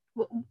 And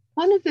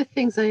one of the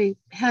things I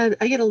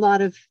get a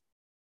lot of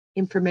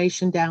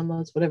information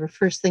downloads, whatever,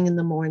 first thing in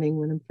the morning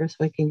when I'm first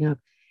waking up.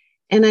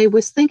 And I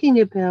was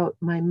thinking about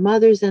my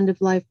mother's end of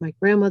life, my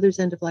grandmother's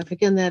end of life,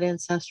 again, that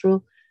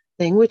ancestral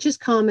thing, which is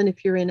common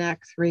if you're in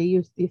Act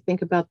 3, you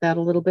think about that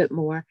a little bit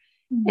more.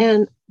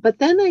 Mm-hmm. But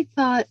then I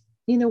thought,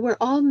 we're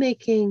all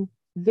making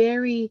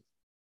very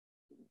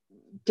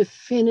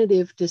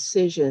definitive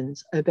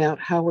decisions about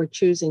how we're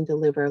choosing to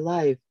live our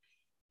life.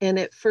 And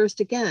at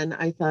first, again,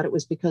 I thought it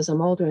was because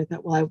I'm older. I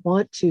thought, well, I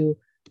want to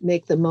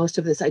make the most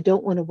of this. I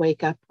don't want to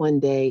wake up one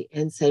day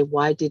and say,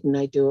 why didn't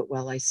I do it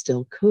while I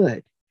still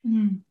could?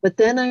 Mm-hmm. But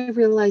then I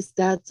realized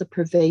that's a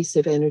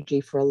pervasive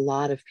energy for a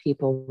lot of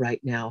people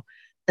right now.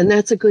 And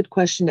that's a good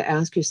question to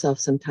ask yourself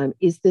sometime.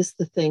 Is this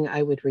the thing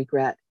I would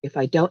regret if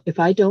I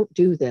don't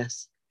do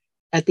this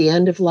at the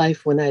end of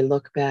life? When I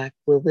look back,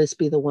 will this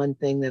be the one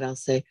thing that I'll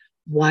say,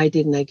 why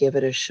didn't I give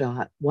it a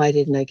shot? Why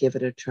didn't I give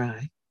it a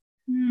try?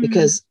 Mm.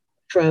 Because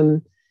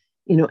from,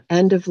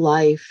 end of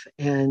life,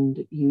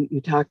 and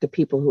you talk to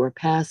people who are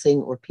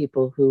passing or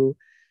people who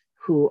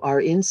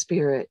are in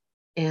spirit,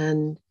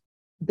 and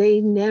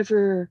they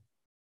don't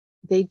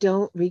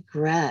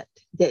regret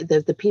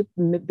the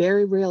people,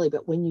 very rarely,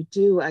 but when you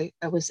do, I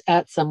was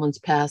at someone's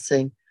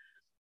passing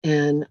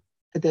and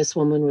this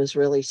woman was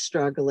really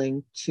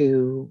struggling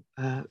to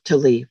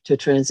leave, to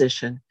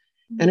transition.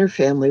 And her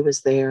family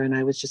was there, and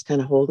I was just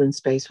kind of holding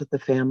space with the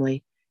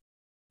family.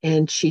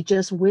 And she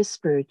just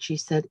whispered, she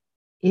said,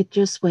 "It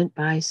just went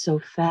by so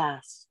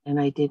fast and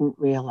I didn't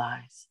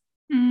realize."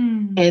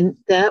 And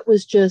that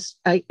was just,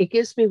 it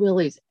gives me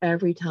willies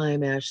every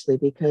time, Ashley,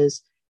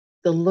 because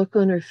the look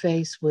on her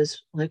face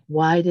was like,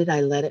 why did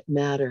I let it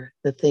matter?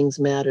 The things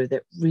matter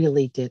that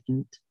really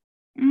didn't.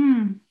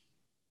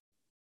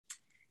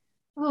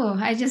 Oh,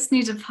 I just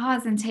need to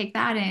pause and take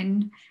that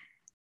in.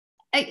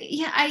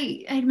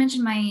 I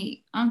mentioned my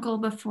uncle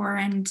before,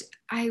 and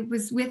I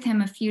was with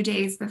him a few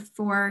days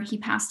before he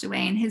passed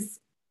away, and his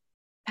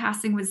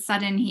passing was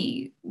sudden.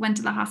 He went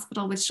to the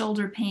hospital with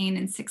shoulder pain,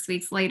 and 6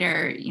 weeks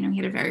later, he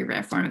had a very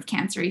rare form of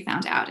cancer. He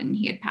found out, and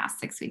he had passed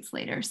 6 weeks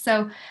later.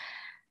 So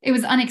it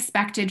was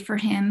unexpected for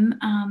him.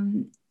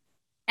 And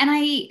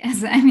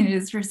it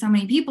is for so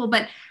many people,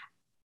 but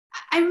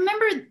I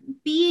remember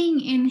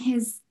being in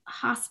his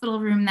hospital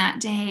room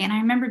that day, and I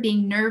remember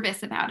being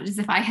nervous about it, as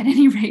if I had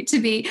any right to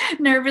be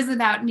nervous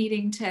about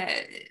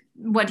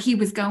what he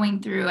was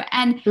going through.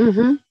 And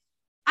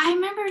I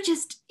remember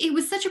it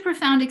was such a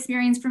profound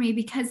experience for me,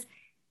 because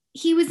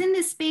he was in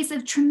this space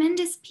of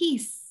tremendous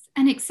peace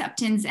and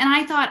acceptance. And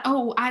I thought,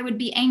 oh, I would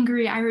be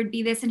angry, I would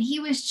be this. And he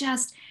was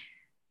just,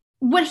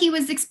 what he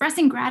was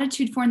expressing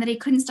gratitude for, and that he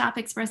couldn't stop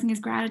expressing his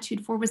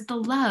gratitude for, was the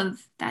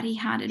love that he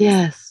had in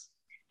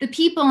the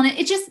people. And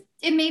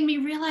it made me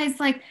realize,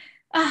 like,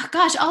 oh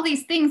gosh, all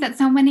these things that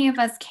so many of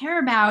us care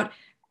about,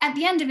 at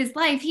the end of his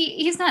life,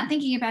 he's not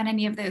thinking about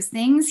any of those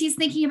things. He's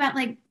thinking about,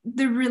 like,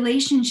 the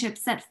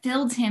relationships that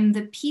filled him,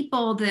 the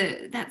people,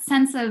 that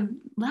sense of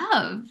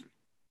love.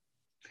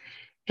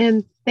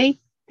 And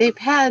they've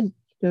had,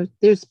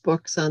 there's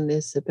books on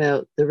this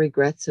about the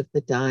regrets of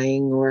the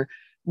dying, or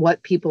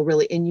what people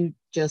really, and you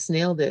just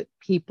nailed it.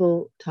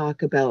 People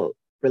talk about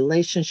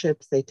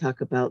relationships. They talk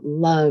about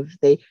love.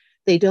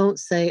 They don't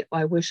say, oh,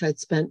 I wish I'd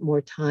spent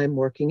more time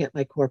working at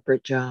my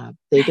corporate job.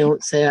 They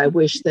don't say, I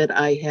wish that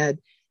I had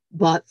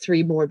bought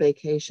 3 more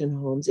vacation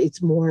homes.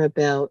 It's more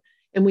about,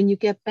 and when you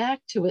get back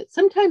to it,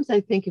 sometimes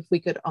I think if we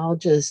could all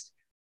just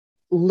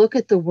look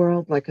at the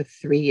world like a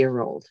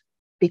 3-year-old,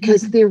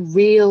 because they're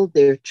real,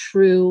 they're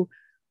true.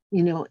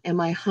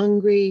 Am I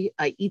hungry?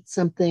 I eat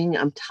something.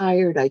 I'm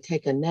tired. I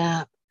take a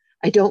nap.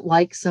 I don't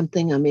like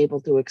something. I'm able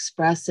to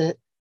express it.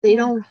 They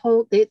don't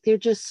they're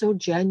just so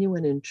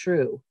genuine and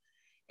true.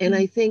 And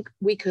I think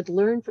we could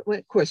learn from, well,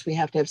 of course, we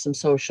have to have some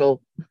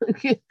social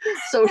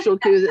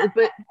cues,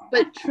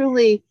 but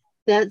truly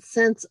that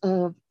sense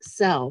of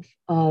self,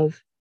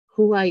 of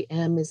who I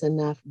am is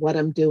enough, what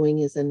I'm doing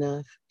is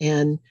enough.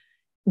 And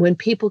when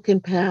people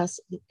can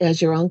pass,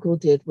 as your uncle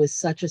did, with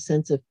such a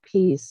sense of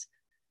peace,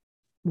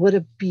 what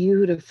a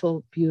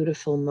beautiful,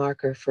 beautiful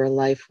marker for a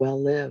life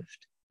well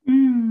lived.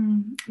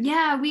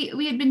 Yeah,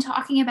 we had been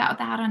talking about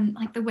that on,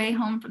 like, the way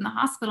home from the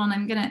hospital, and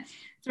I'm gonna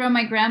throw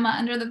my grandma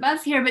under the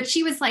bus here, but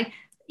she was like,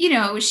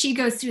 she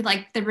goes through,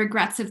 like, the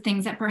regrets of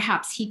things that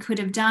perhaps he could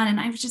have done, and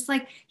I was just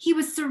like, he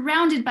was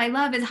surrounded by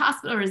love. His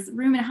hospital, or his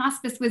room in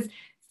hospice, was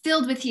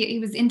filled with, he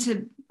was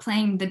into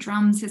playing the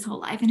drums his whole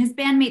life, and his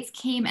bandmates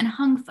came and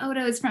hung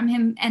photos from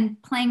him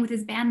and playing with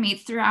his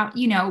bandmates throughout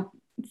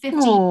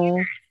 15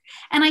 years.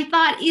 And I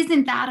thought,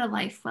 isn't that a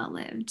life well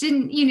lived?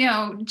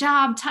 Didn't,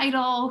 job,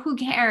 title, who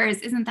cares?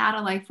 Isn't that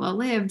a life well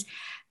lived?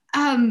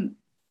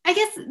 I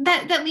guess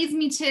that leads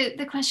me to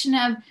the question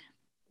of,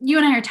 you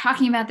and I are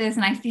talking about this,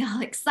 and I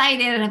feel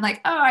excited, and I'm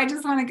like, oh, I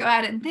just want to go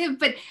out and live.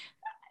 But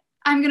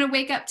I'm going to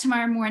wake up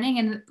tomorrow morning,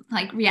 and,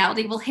 like,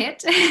 reality will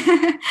hit.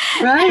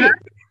 Right.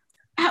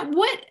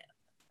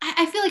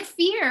 I feel like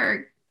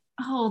fear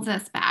holds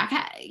us back.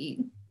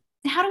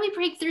 How do we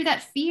break through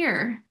that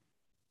fear?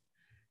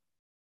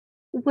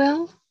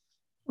 Well,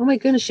 oh my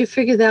goodness, you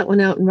figure that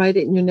one out and write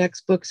it in your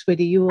next book,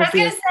 sweetie. You will. I was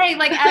going to say,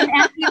 like, I'm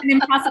asking an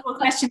impossible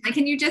question. Like,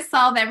 can you just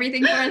solve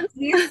everything for us,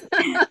 please?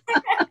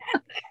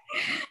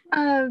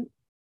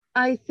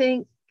 I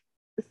think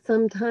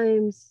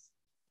sometimes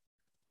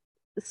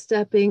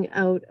stepping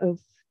out of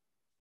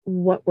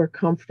what we're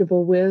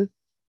comfortable with,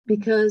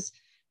 because,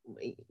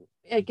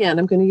 again,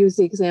 I'm going to use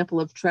the example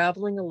of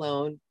traveling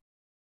alone.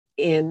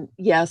 And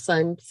yes,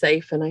 I'm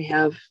safe and I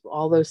have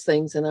all those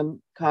things,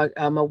 and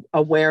I'm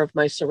aware of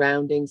my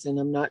surroundings, and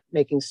I'm not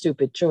making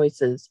stupid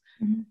choices.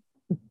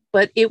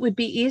 But it would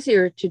be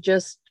easier to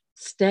just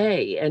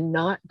stay and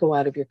not go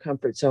out of your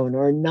comfort zone,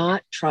 or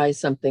not try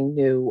something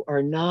new,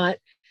 or not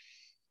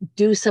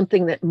do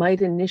something that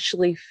might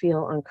initially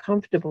feel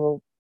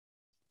uncomfortable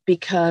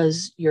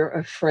because you're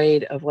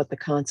afraid of what the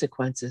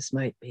consequences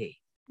might be.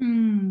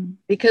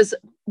 Because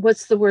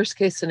what's the worst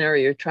case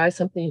scenario? You try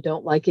something, you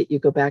don't like it, you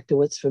go back to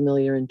what's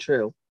familiar and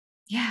true.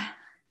 Yeah.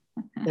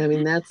 I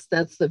mean, that's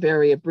the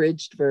very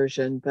abridged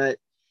version, but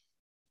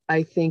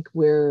I think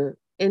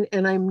and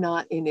I'm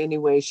not in any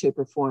way, shape,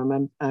 or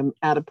form. I'm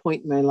at a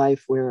point in my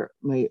life where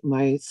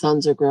my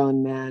sons are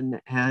grown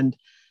men, and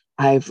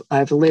I've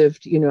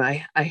lived,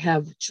 I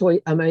have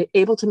choice. I'm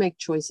able to make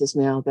choices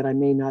now that I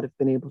may not have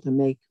been able to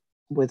make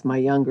with my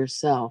younger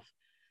self.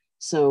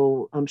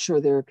 So I'm sure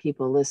there are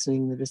people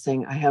listening that are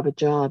saying, I have a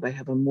job, I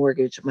have a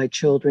mortgage, my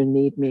children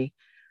need me.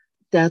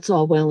 That's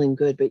all well and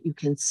good, but you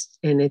can,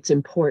 and it's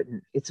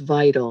important, it's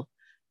vital,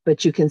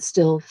 but you can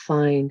still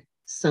find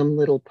some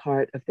little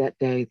part of that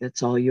day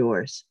that's all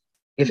yours.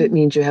 If it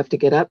means you have to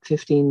get up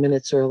 15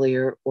 minutes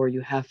earlier, or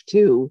you have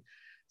to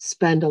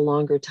spend a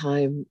longer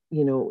time,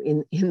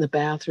 in the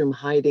bathroom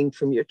hiding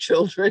from your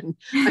children.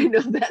 I know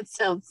that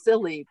sounds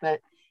silly, but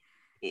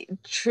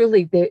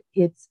truly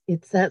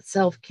it's that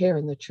self-care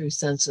in the true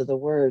sense of the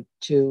word,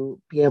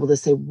 to be able to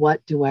say,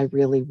 what do I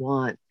really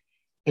want?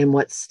 And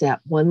what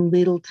step, one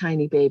little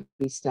tiny baby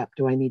step,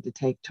 do I need to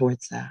take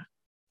towards that?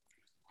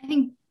 I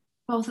think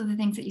both of the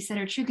things that you said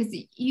are true, because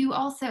you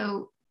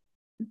also,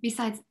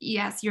 besides,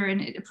 yes, you're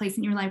in a place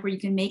in your life where you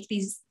can make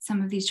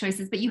some of these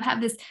choices, but you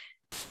have this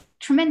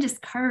tremendous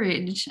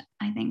courage,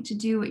 I think, to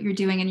do what you're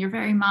doing, and you're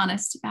very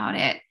modest about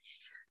it.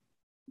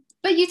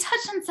 But you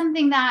touched on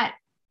something that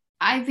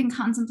I've been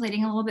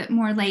contemplating a little bit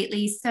more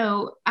lately.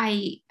 So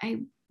I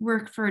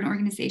work for an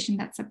organization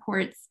that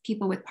supports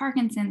people with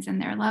Parkinson's and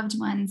their loved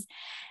ones.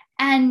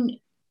 And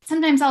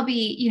sometimes I'll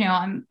be,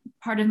 I'm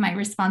part of my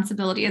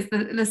responsibility as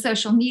the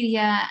social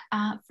media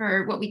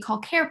for what we call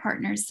care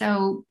partners.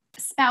 So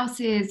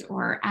spouses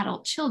or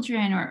adult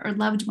children or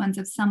loved ones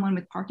of someone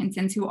with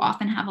Parkinson's, who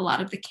often have a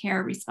lot of the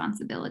care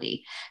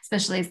responsibility,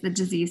 especially as the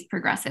disease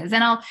progresses.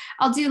 And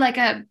I'll do like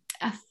a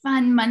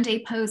fun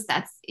Monday post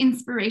that's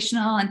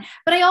inspirational.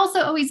 But I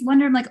also always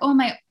wonder, I'm like, oh,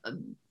 am I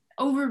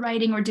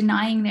overriding or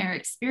denying their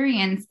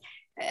experience,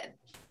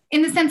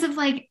 in the sense of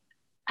like,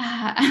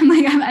 I'm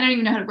like, I don't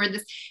even know how to word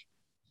this,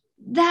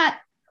 that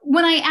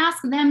when I ask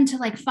them to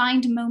like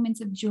find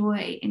moments of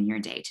joy in your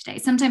day to day,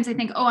 sometimes I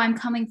think, oh, I'm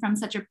coming from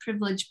such a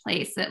privileged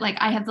place that like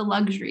I have the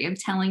luxury of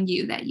telling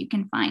you that you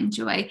can find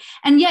joy.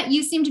 And yet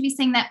you seem to be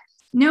saying that,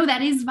 no,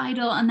 that is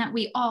vital, and that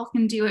we all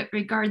can do it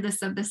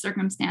regardless of the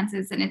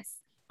circumstances. And it's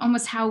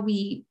almost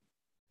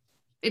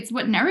it's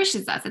what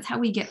nourishes us. It's how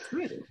we get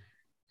through.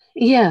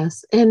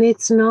 Yes. And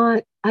it's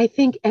not, I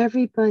think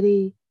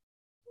everybody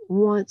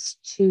wants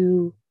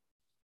to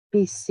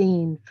be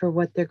seen for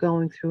what they're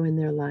going through in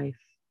their life.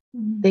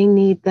 Mm-hmm. They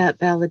need that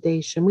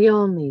validation. We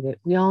all need it.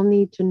 We all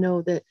need to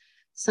know that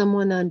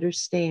someone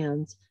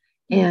understands.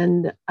 Mm-hmm.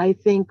 And I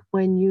think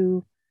when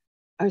you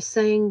are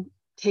saying,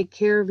 take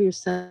care of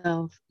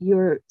yourself,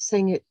 you're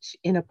saying it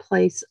in a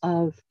place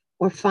of,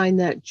 or find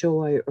that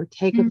joy, or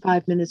take mm-hmm.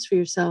 5 minutes for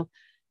yourself.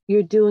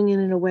 You're doing it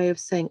in a way of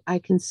saying, I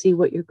can see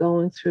what you're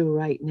going through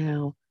right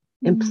now.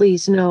 Mm-hmm. And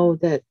please know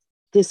that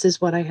this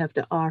is what I have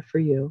to offer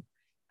you.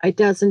 It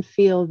doesn't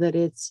feel that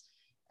it's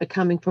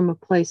coming from a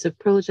place of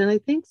privilege. And I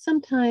think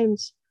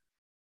sometimes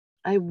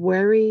I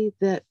worry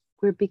that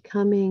we're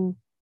becoming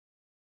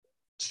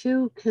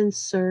too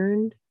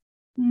concerned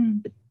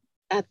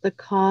at the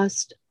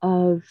cost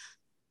of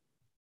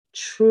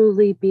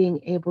truly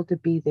being able to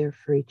be there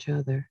for each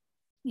other.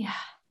 Yeah.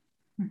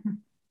 Mm-hmm.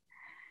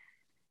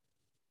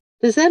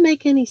 Does that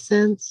make any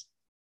sense?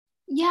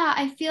 Yeah,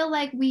 I feel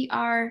like we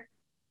are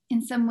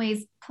in some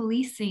ways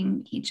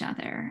policing each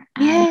other.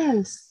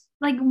 Yes.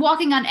 Like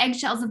walking on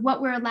eggshells of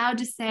what we're allowed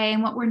to say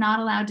and what we're not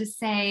allowed to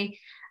say.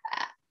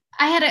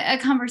 I had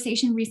a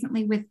conversation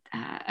recently with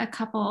a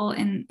couple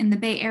in the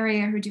Bay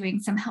Area who are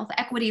doing some health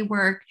equity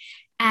work,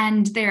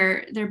 and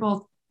they're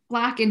both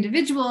Black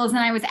individuals. And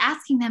I was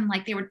asking them,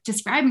 like, they were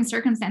describing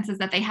circumstances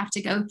that they have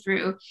to go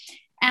through.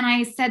 And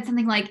I said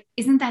something like,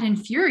 isn't that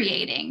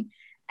infuriating?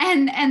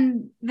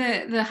 And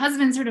the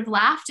husband sort of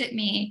laughed at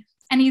me,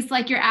 and he's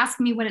like, you're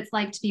asking me what it's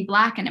like to be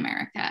Black in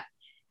America.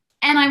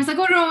 And I was like,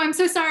 oh no, I'm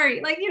so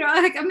sorry. Like,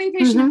 like I'm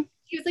impatient. Mm-hmm.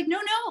 He was like, no,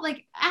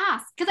 like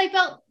ask. Cause I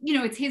felt,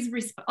 it's his,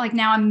 like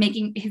now I'm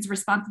making his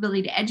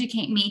responsibility to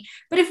educate me.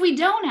 But if we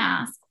don't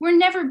ask, we're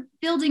never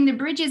building the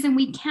bridges, and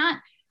we can't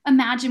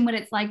imagine what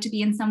it's like to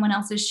be in someone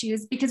else's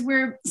shoes because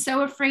we're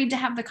so afraid to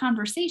have the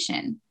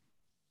conversation.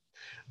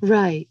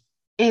 Right.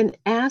 And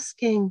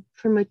asking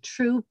from a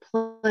true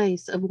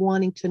place of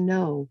wanting to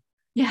know.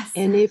 Yes.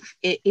 And if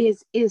it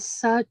is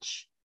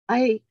such,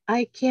 I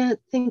can't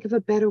think of a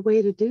better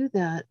way to do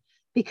that,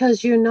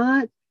 because you're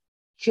not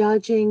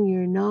judging,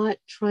 you're not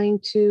trying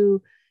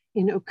to,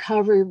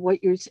 cover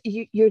what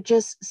you're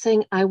just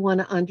saying, I want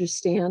to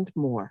understand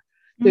more.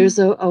 Mm-hmm. There's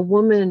a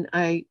woman,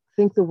 I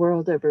think the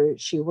world of her,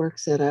 she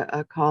works at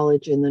a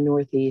college in the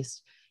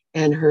Northeast,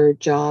 and her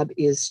job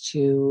is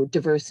to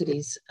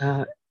diversities,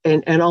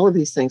 and all of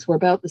these things. We're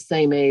about the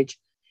same age,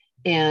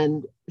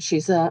 and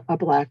she's a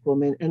Black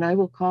woman, and I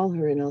will call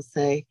her and I'll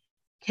say,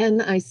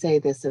 can I say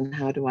this, and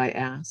how do I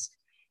ask?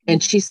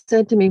 And she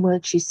said to me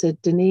once, she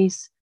said,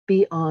 Denise,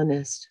 be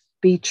honest,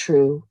 be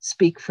true,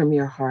 speak from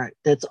your heart.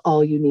 That's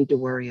all you need to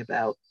worry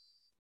about.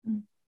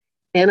 Mm-hmm.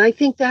 And I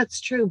think that's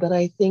true, but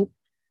I think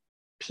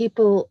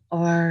people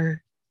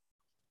are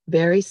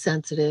very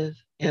sensitive,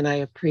 and I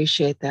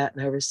appreciate that,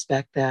 and I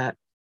respect that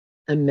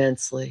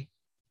immensely.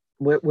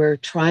 We're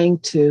trying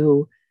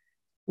so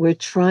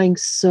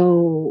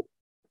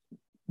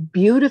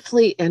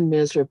beautifully and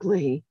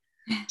miserably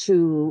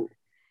to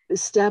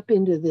step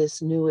into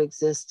this new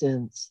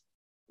existence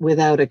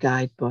without a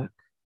guidebook.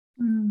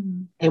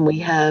 Mm. And we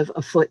have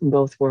a foot in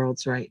both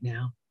worlds right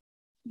now.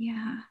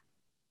 Yeah.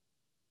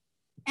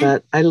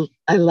 But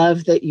I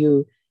love that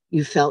you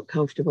felt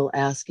comfortable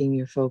asking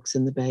your folks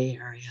in the Bay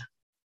Area.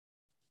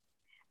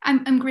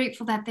 I'm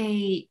grateful that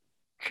they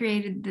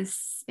created this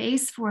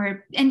space for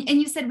it. And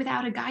you said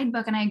without a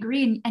guidebook, and I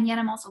agree. And yet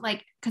I'm also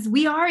like, because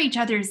we are each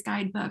other's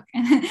guidebook.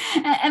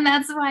 And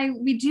that's why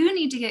we do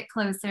need to get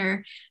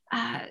closer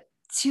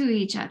to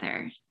each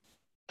other.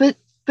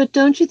 But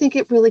don't you think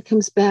it really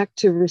comes back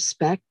to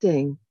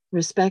respecting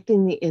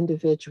the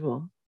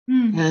individual?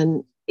 Mm.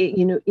 And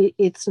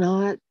it's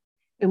not,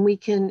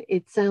 and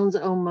it sounds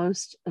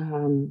almost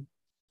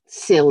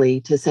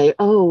silly to say,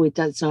 oh,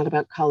 it's not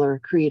about color or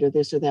creed or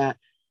this or that.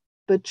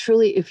 But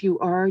truly, if you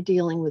are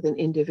dealing with an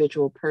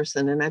individual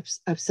person, and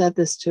I've said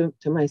this to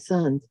my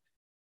sons,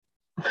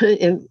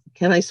 and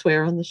can I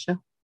swear on the show?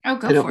 Oh,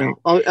 go I don't for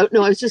know. it. Oh,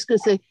 no, I was just going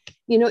to say,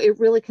 it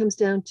really comes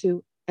down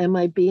to, am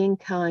I being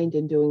kind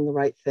and doing the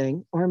right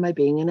thing, or am I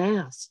being an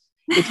ass?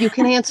 If you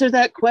can answer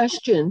that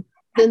question,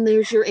 then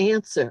there's your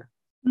answer.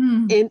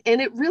 Mm.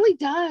 And it really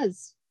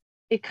does.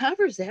 It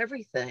covers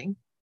everything.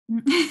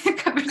 It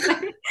covers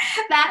everything.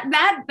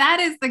 That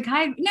is the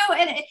kind. No,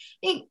 and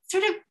it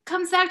sort of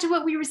comes back to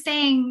what we were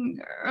saying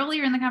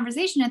earlier in the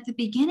conversation at the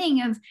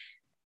beginning of,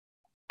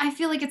 I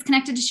feel like it's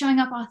connected to showing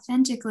up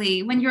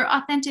authentically. When you're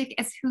authentic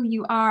as who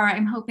you are,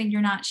 I'm hoping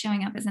you're not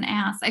showing up as an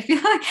ass. I feel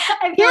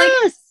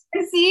Yes.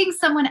 like seeing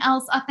someone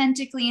else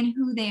authentically in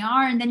who they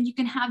are, and then you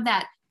can have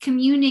that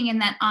communing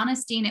and that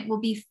honesty, and it will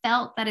be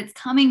felt that it's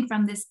coming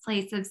from this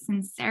place of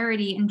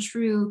sincerity and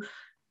true,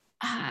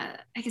 I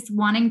guess,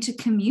 wanting to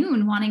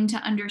commune, wanting to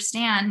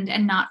understand,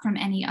 and not from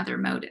any other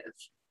motive.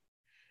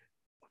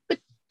 But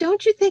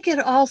don't you think it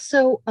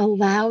also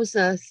allows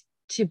us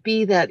to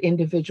be that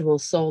individual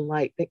soul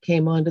light that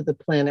came onto the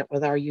planet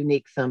with our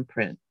unique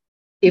thumbprint?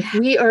 If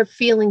we are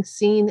feeling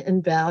seen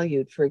and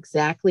valued for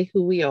exactly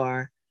who we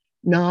are,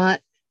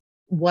 not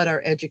what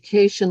our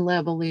education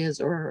level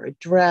is, or our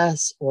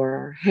address, or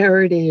our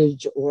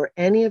heritage, or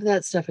any of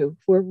that stuff, if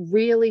we're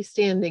really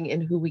standing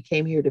in who we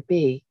came here to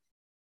be,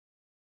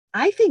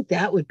 I think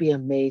that would be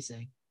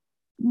amazing.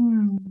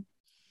 Mm.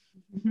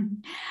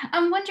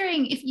 I'm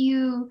wondering if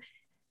you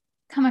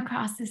come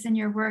across this in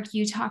your work.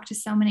 You talk to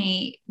so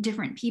many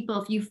different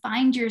people. If you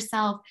find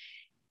yourself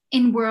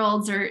in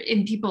worlds or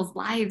in people's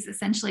lives,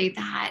 essentially,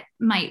 that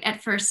might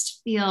at first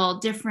feel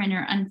different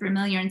or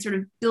unfamiliar, and sort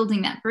of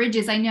building that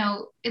bridges. I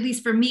know, at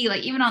least for me,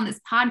 like even on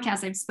this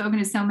podcast, I've spoken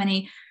to so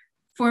many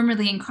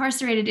formerly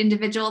incarcerated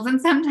individuals,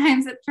 and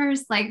sometimes at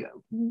first, like,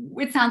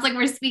 it sounds like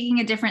we're speaking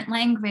a different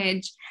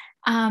language.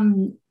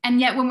 And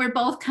yet when we're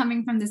both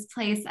coming from this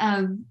place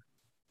of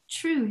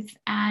truth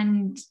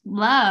and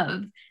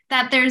love,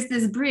 that there's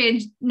this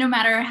bridge, no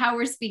matter how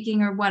we're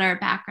speaking or what our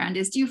background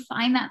is. Do you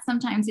find that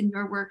sometimes in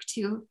your work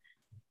too?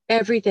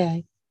 Every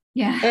day.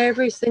 Yeah.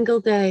 Every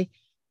single day.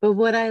 But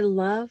what I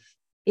love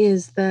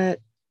is that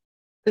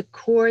the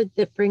cord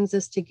that brings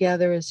us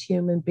together as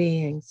human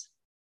beings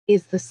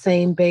is the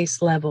same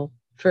base level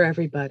for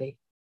everybody.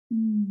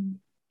 Mm.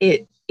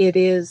 It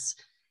is.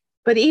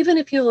 But even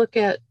if you look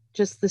at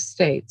just the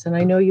States, and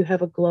I know you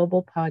have a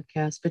global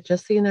podcast, but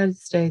just the United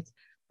States,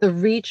 the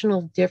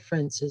regional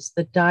differences,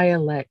 the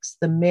dialects,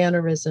 the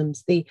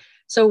mannerisms,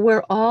 so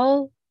we're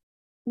all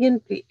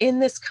in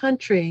this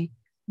country.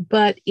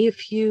 But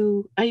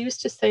I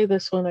used to say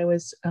this when I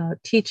was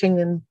teaching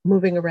and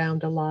moving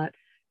around a lot,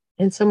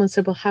 and someone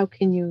said, well, how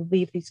can you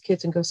leave these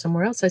kids and go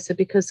somewhere else? I said,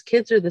 because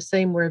kids are the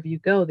same wherever you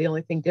go. The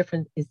only thing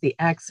different is the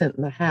accent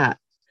and the hat.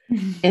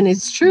 And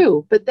it's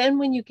true. But then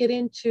when you get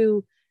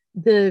into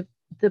the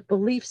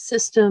belief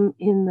system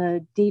in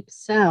the Deep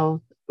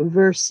South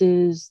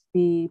versus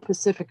the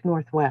Pacific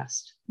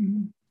Northwest,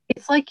 Mm-hmm.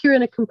 It's like you're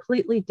in a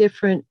completely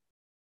different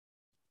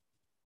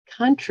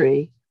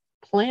country,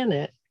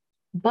 planet.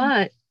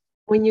 But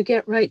when you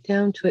get right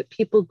down to it,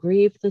 people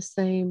grieve the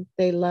same,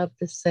 they love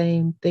the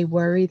same, they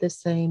worry the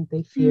same,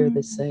 they fear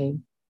the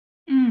same.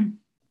 Mm.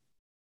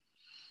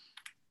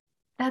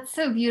 That's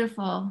so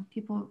beautiful.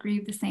 People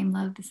grieve the same,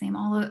 love the same,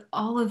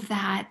 all of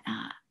that.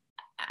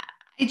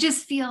 It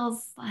just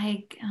feels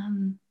like,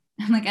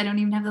 I don't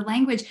even have the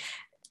language.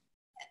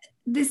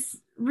 This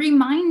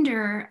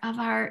reminder of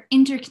our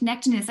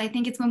interconnectedness. I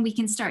think it's when we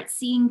can start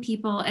seeing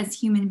people as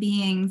human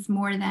beings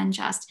more than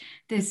just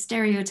this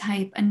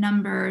stereotype, a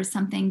number,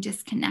 something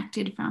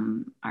disconnected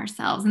from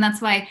ourselves. And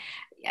that's why,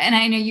 and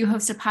I know you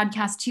host a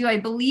podcast too, I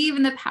believe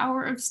in the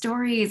power of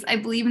stories. I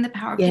believe in the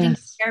power of getting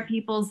to hear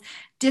people's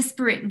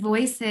disparate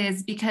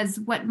voices, because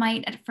what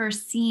might at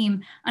first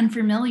seem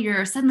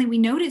unfamiliar, suddenly we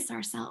notice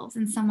ourselves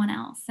in someone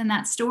else. And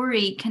that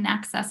story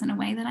connects us in a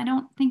way that I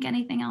don't think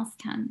anything else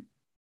can.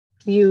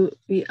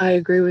 I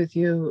agree with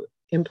you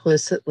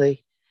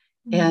implicitly.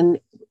 And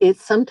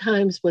it's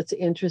sometimes what's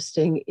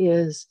interesting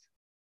is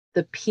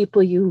the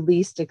people you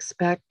least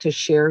expect to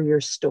share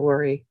your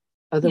story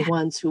are the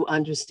ones who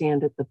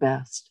understand it the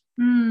best.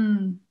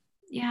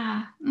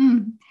 Yeah.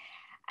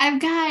 I've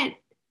got,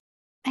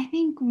 I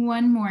think,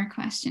 one more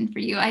question for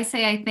you. I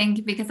say I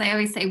think because I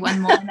always say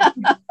one more.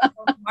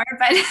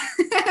 But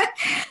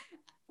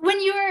when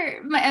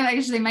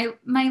actually.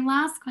 My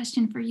last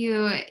question for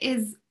you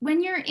is,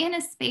 when you're in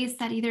a space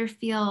that either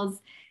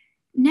feels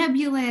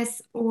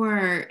nebulous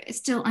or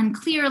still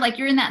unclear, like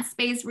you're in that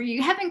space where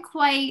you haven't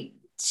quite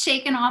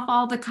shaken off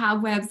all the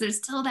cobwebs, there's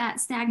still that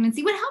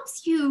stagnancy, what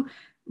helps you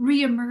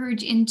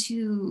reemerge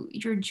into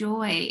your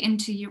joy,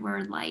 into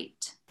your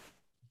light?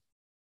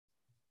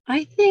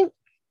 I think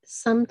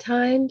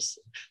sometimes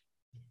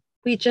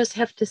we just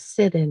have to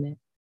sit in it.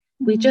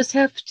 We just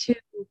have to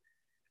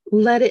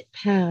let it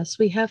pass.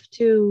 We have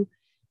to,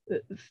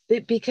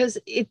 because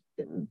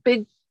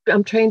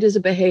I'm trained as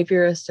a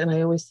behaviorist, and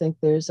I always think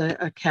there's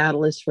a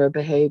catalyst for a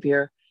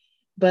behavior.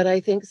 But I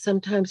think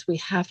sometimes we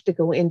have to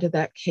go into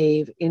that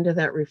cave, into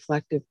that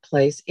reflective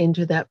place,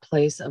 into that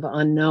place of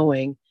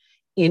unknowing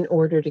in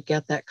order to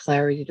get that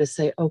clarity to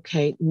say,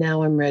 okay,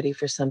 now I'm ready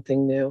for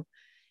something new.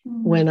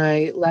 When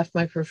I left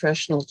my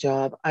professional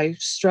job, I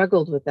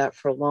struggled with that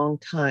for a long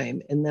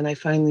time. And then I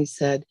finally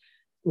said,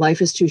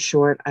 life is too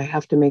short. I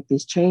have to make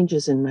these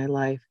changes in my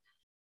life.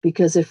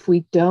 Because if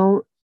we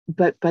don't,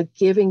 but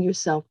giving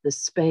yourself the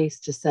space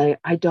to say,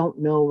 I don't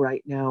know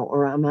right now,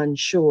 or I'm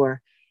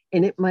unsure.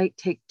 And it might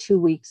take 2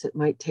 weeks, it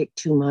might take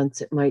 2 months,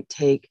 it might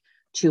take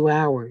 2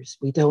 hours.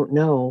 We don't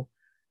know.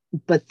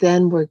 But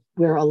then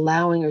we're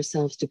allowing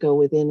ourselves to go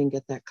within and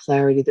get that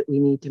clarity that we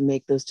need to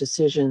make those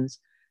decisions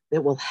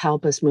that will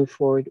help us move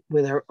forward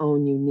with our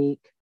own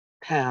unique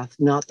path,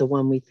 not the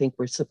one we think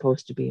we're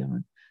supposed to be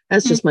on.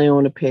 That's just my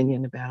own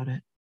opinion about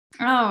it.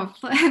 Oh,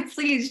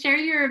 please share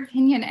your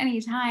opinion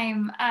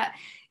anytime.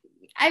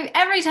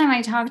 Every time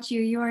I talk to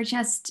you, you are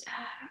just,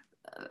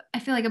 I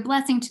feel like a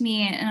blessing to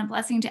me and a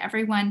blessing to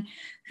everyone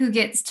who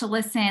gets to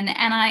listen.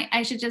 And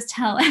I should just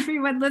tell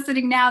everyone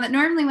listening now that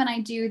normally when I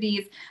do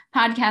these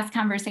podcast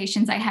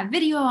conversations, I have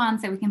video on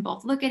so we can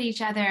both look at each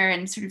other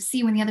and sort of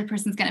see when the other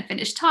person's going to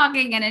finish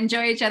talking and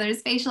enjoy each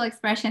other's facial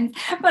expressions.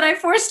 But I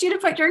forced you to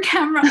put your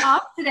camera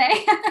off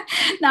today,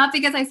 not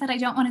because I said I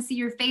don't want to see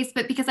your face,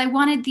 but because I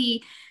wanted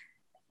the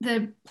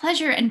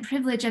pleasure and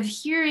privilege of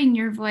hearing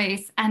your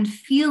voice and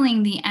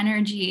feeling the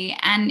energy.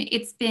 And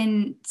it's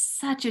been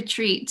such a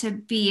treat to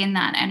be in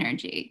that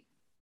energy.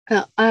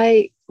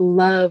 I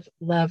love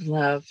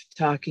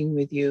talking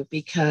with you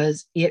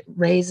because it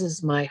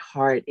raises my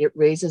heart. It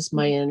raises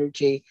my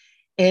energy.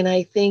 And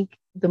I think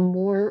the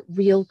more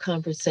real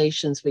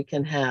conversations we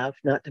can have,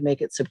 not to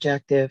make it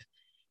subjective,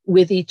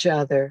 with each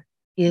other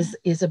is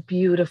a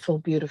beautiful,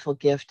 beautiful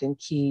gift and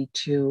key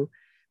to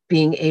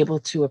being able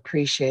to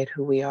appreciate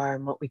who we are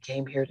and what we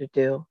came here to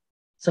do.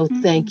 So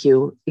thank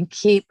you. And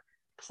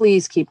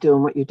please keep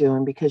doing what you're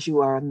doing because you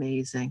are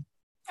amazing.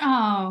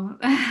 Oh,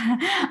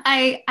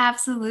 I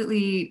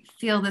absolutely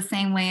feel the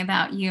same way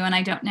about you. And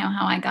I don't know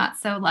how I got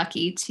so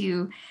lucky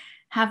to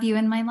have you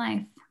in my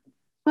life.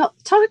 Well,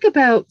 talk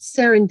about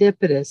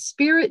serendipitous.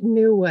 Spirit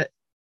knew what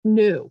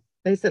knew.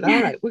 They said,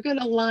 all right, we're going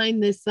to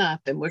line this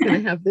up and we're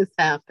going to have this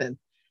happen.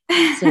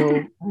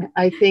 So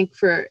I think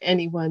for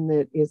anyone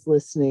that is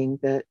listening,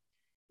 that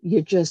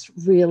you just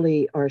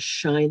really are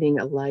shining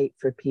a light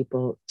for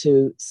people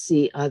to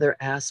see other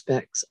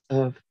aspects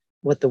of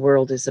what the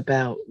world is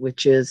about,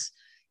 which is,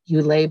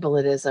 you label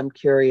it as I'm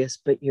curious,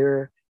 but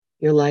you're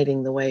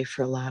lighting the way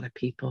for a lot of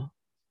people.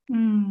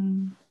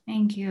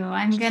 Thank you.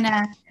 I'm going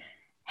to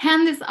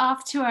hand this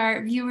off to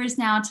our viewers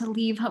now to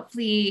leave,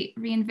 hopefully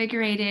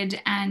reinvigorated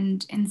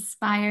and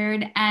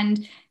inspired.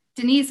 And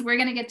Denise, we're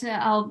going to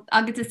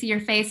I'll get to see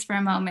your face for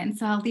a moment,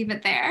 so I'll leave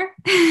it there.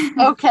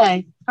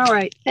 Okay. All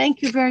right.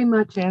 Thank you very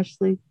much,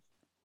 Ashley.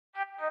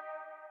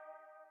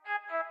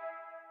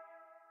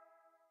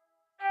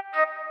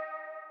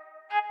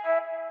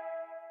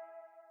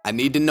 I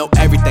need to know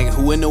everything,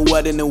 who and the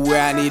what and the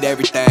where, I need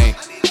everything.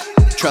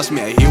 Trust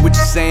me, I hear what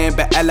you're saying,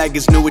 but act like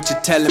it's new what you're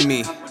telling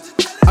me.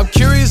 I'm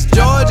curious,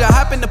 George, I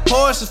hop in the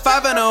Porsche,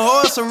 5 and a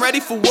horse, I'm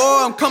ready for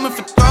war, I'm coming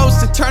for throats,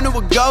 to turn to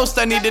a ghost,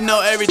 I need to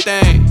know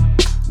everything.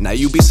 Now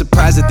you be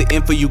surprised at the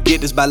info you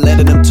get is by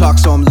letting them talk,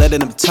 so I'm letting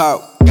them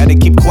talk. Gotta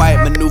keep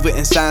quiet, maneuver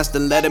in silence,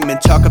 then let them in,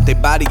 talk up their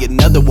body,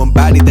 another one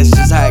body, that's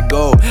just how it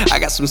go. I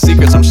got some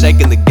secrets, I'm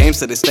shaking the game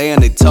so they stay on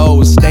their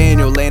toes. Stay in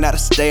your lane, how to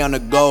stay on the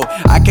go.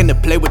 I can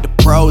play with the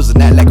pros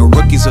and act like a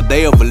rookie, so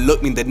they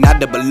overlook me. They not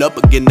double up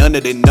or get none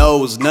of their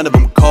nose. None of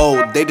them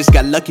cold, they just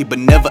got lucky but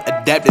never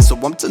adapted. So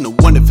I'm to the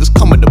one if it's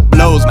coming to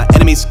blows. My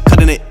enemies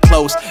cutting it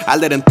close, I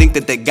let them think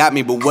that they got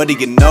me, but what do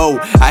you know?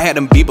 I had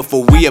them beat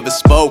before we ever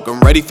spoke, I'm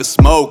ready for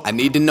smoke. I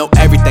need to know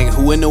everything,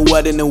 who and the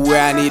what and the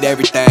where, I need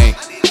everything.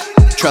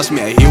 Trust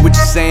me, I hear what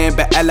you're saying,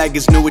 but act like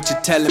it's new what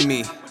you're telling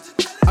me.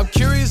 I'm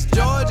curious,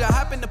 George, I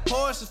hop in the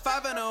Porsche,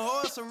 5 and a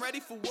horse, I'm ready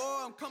for war,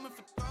 I'm coming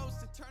for throats,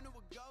 to turn to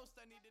a ghost.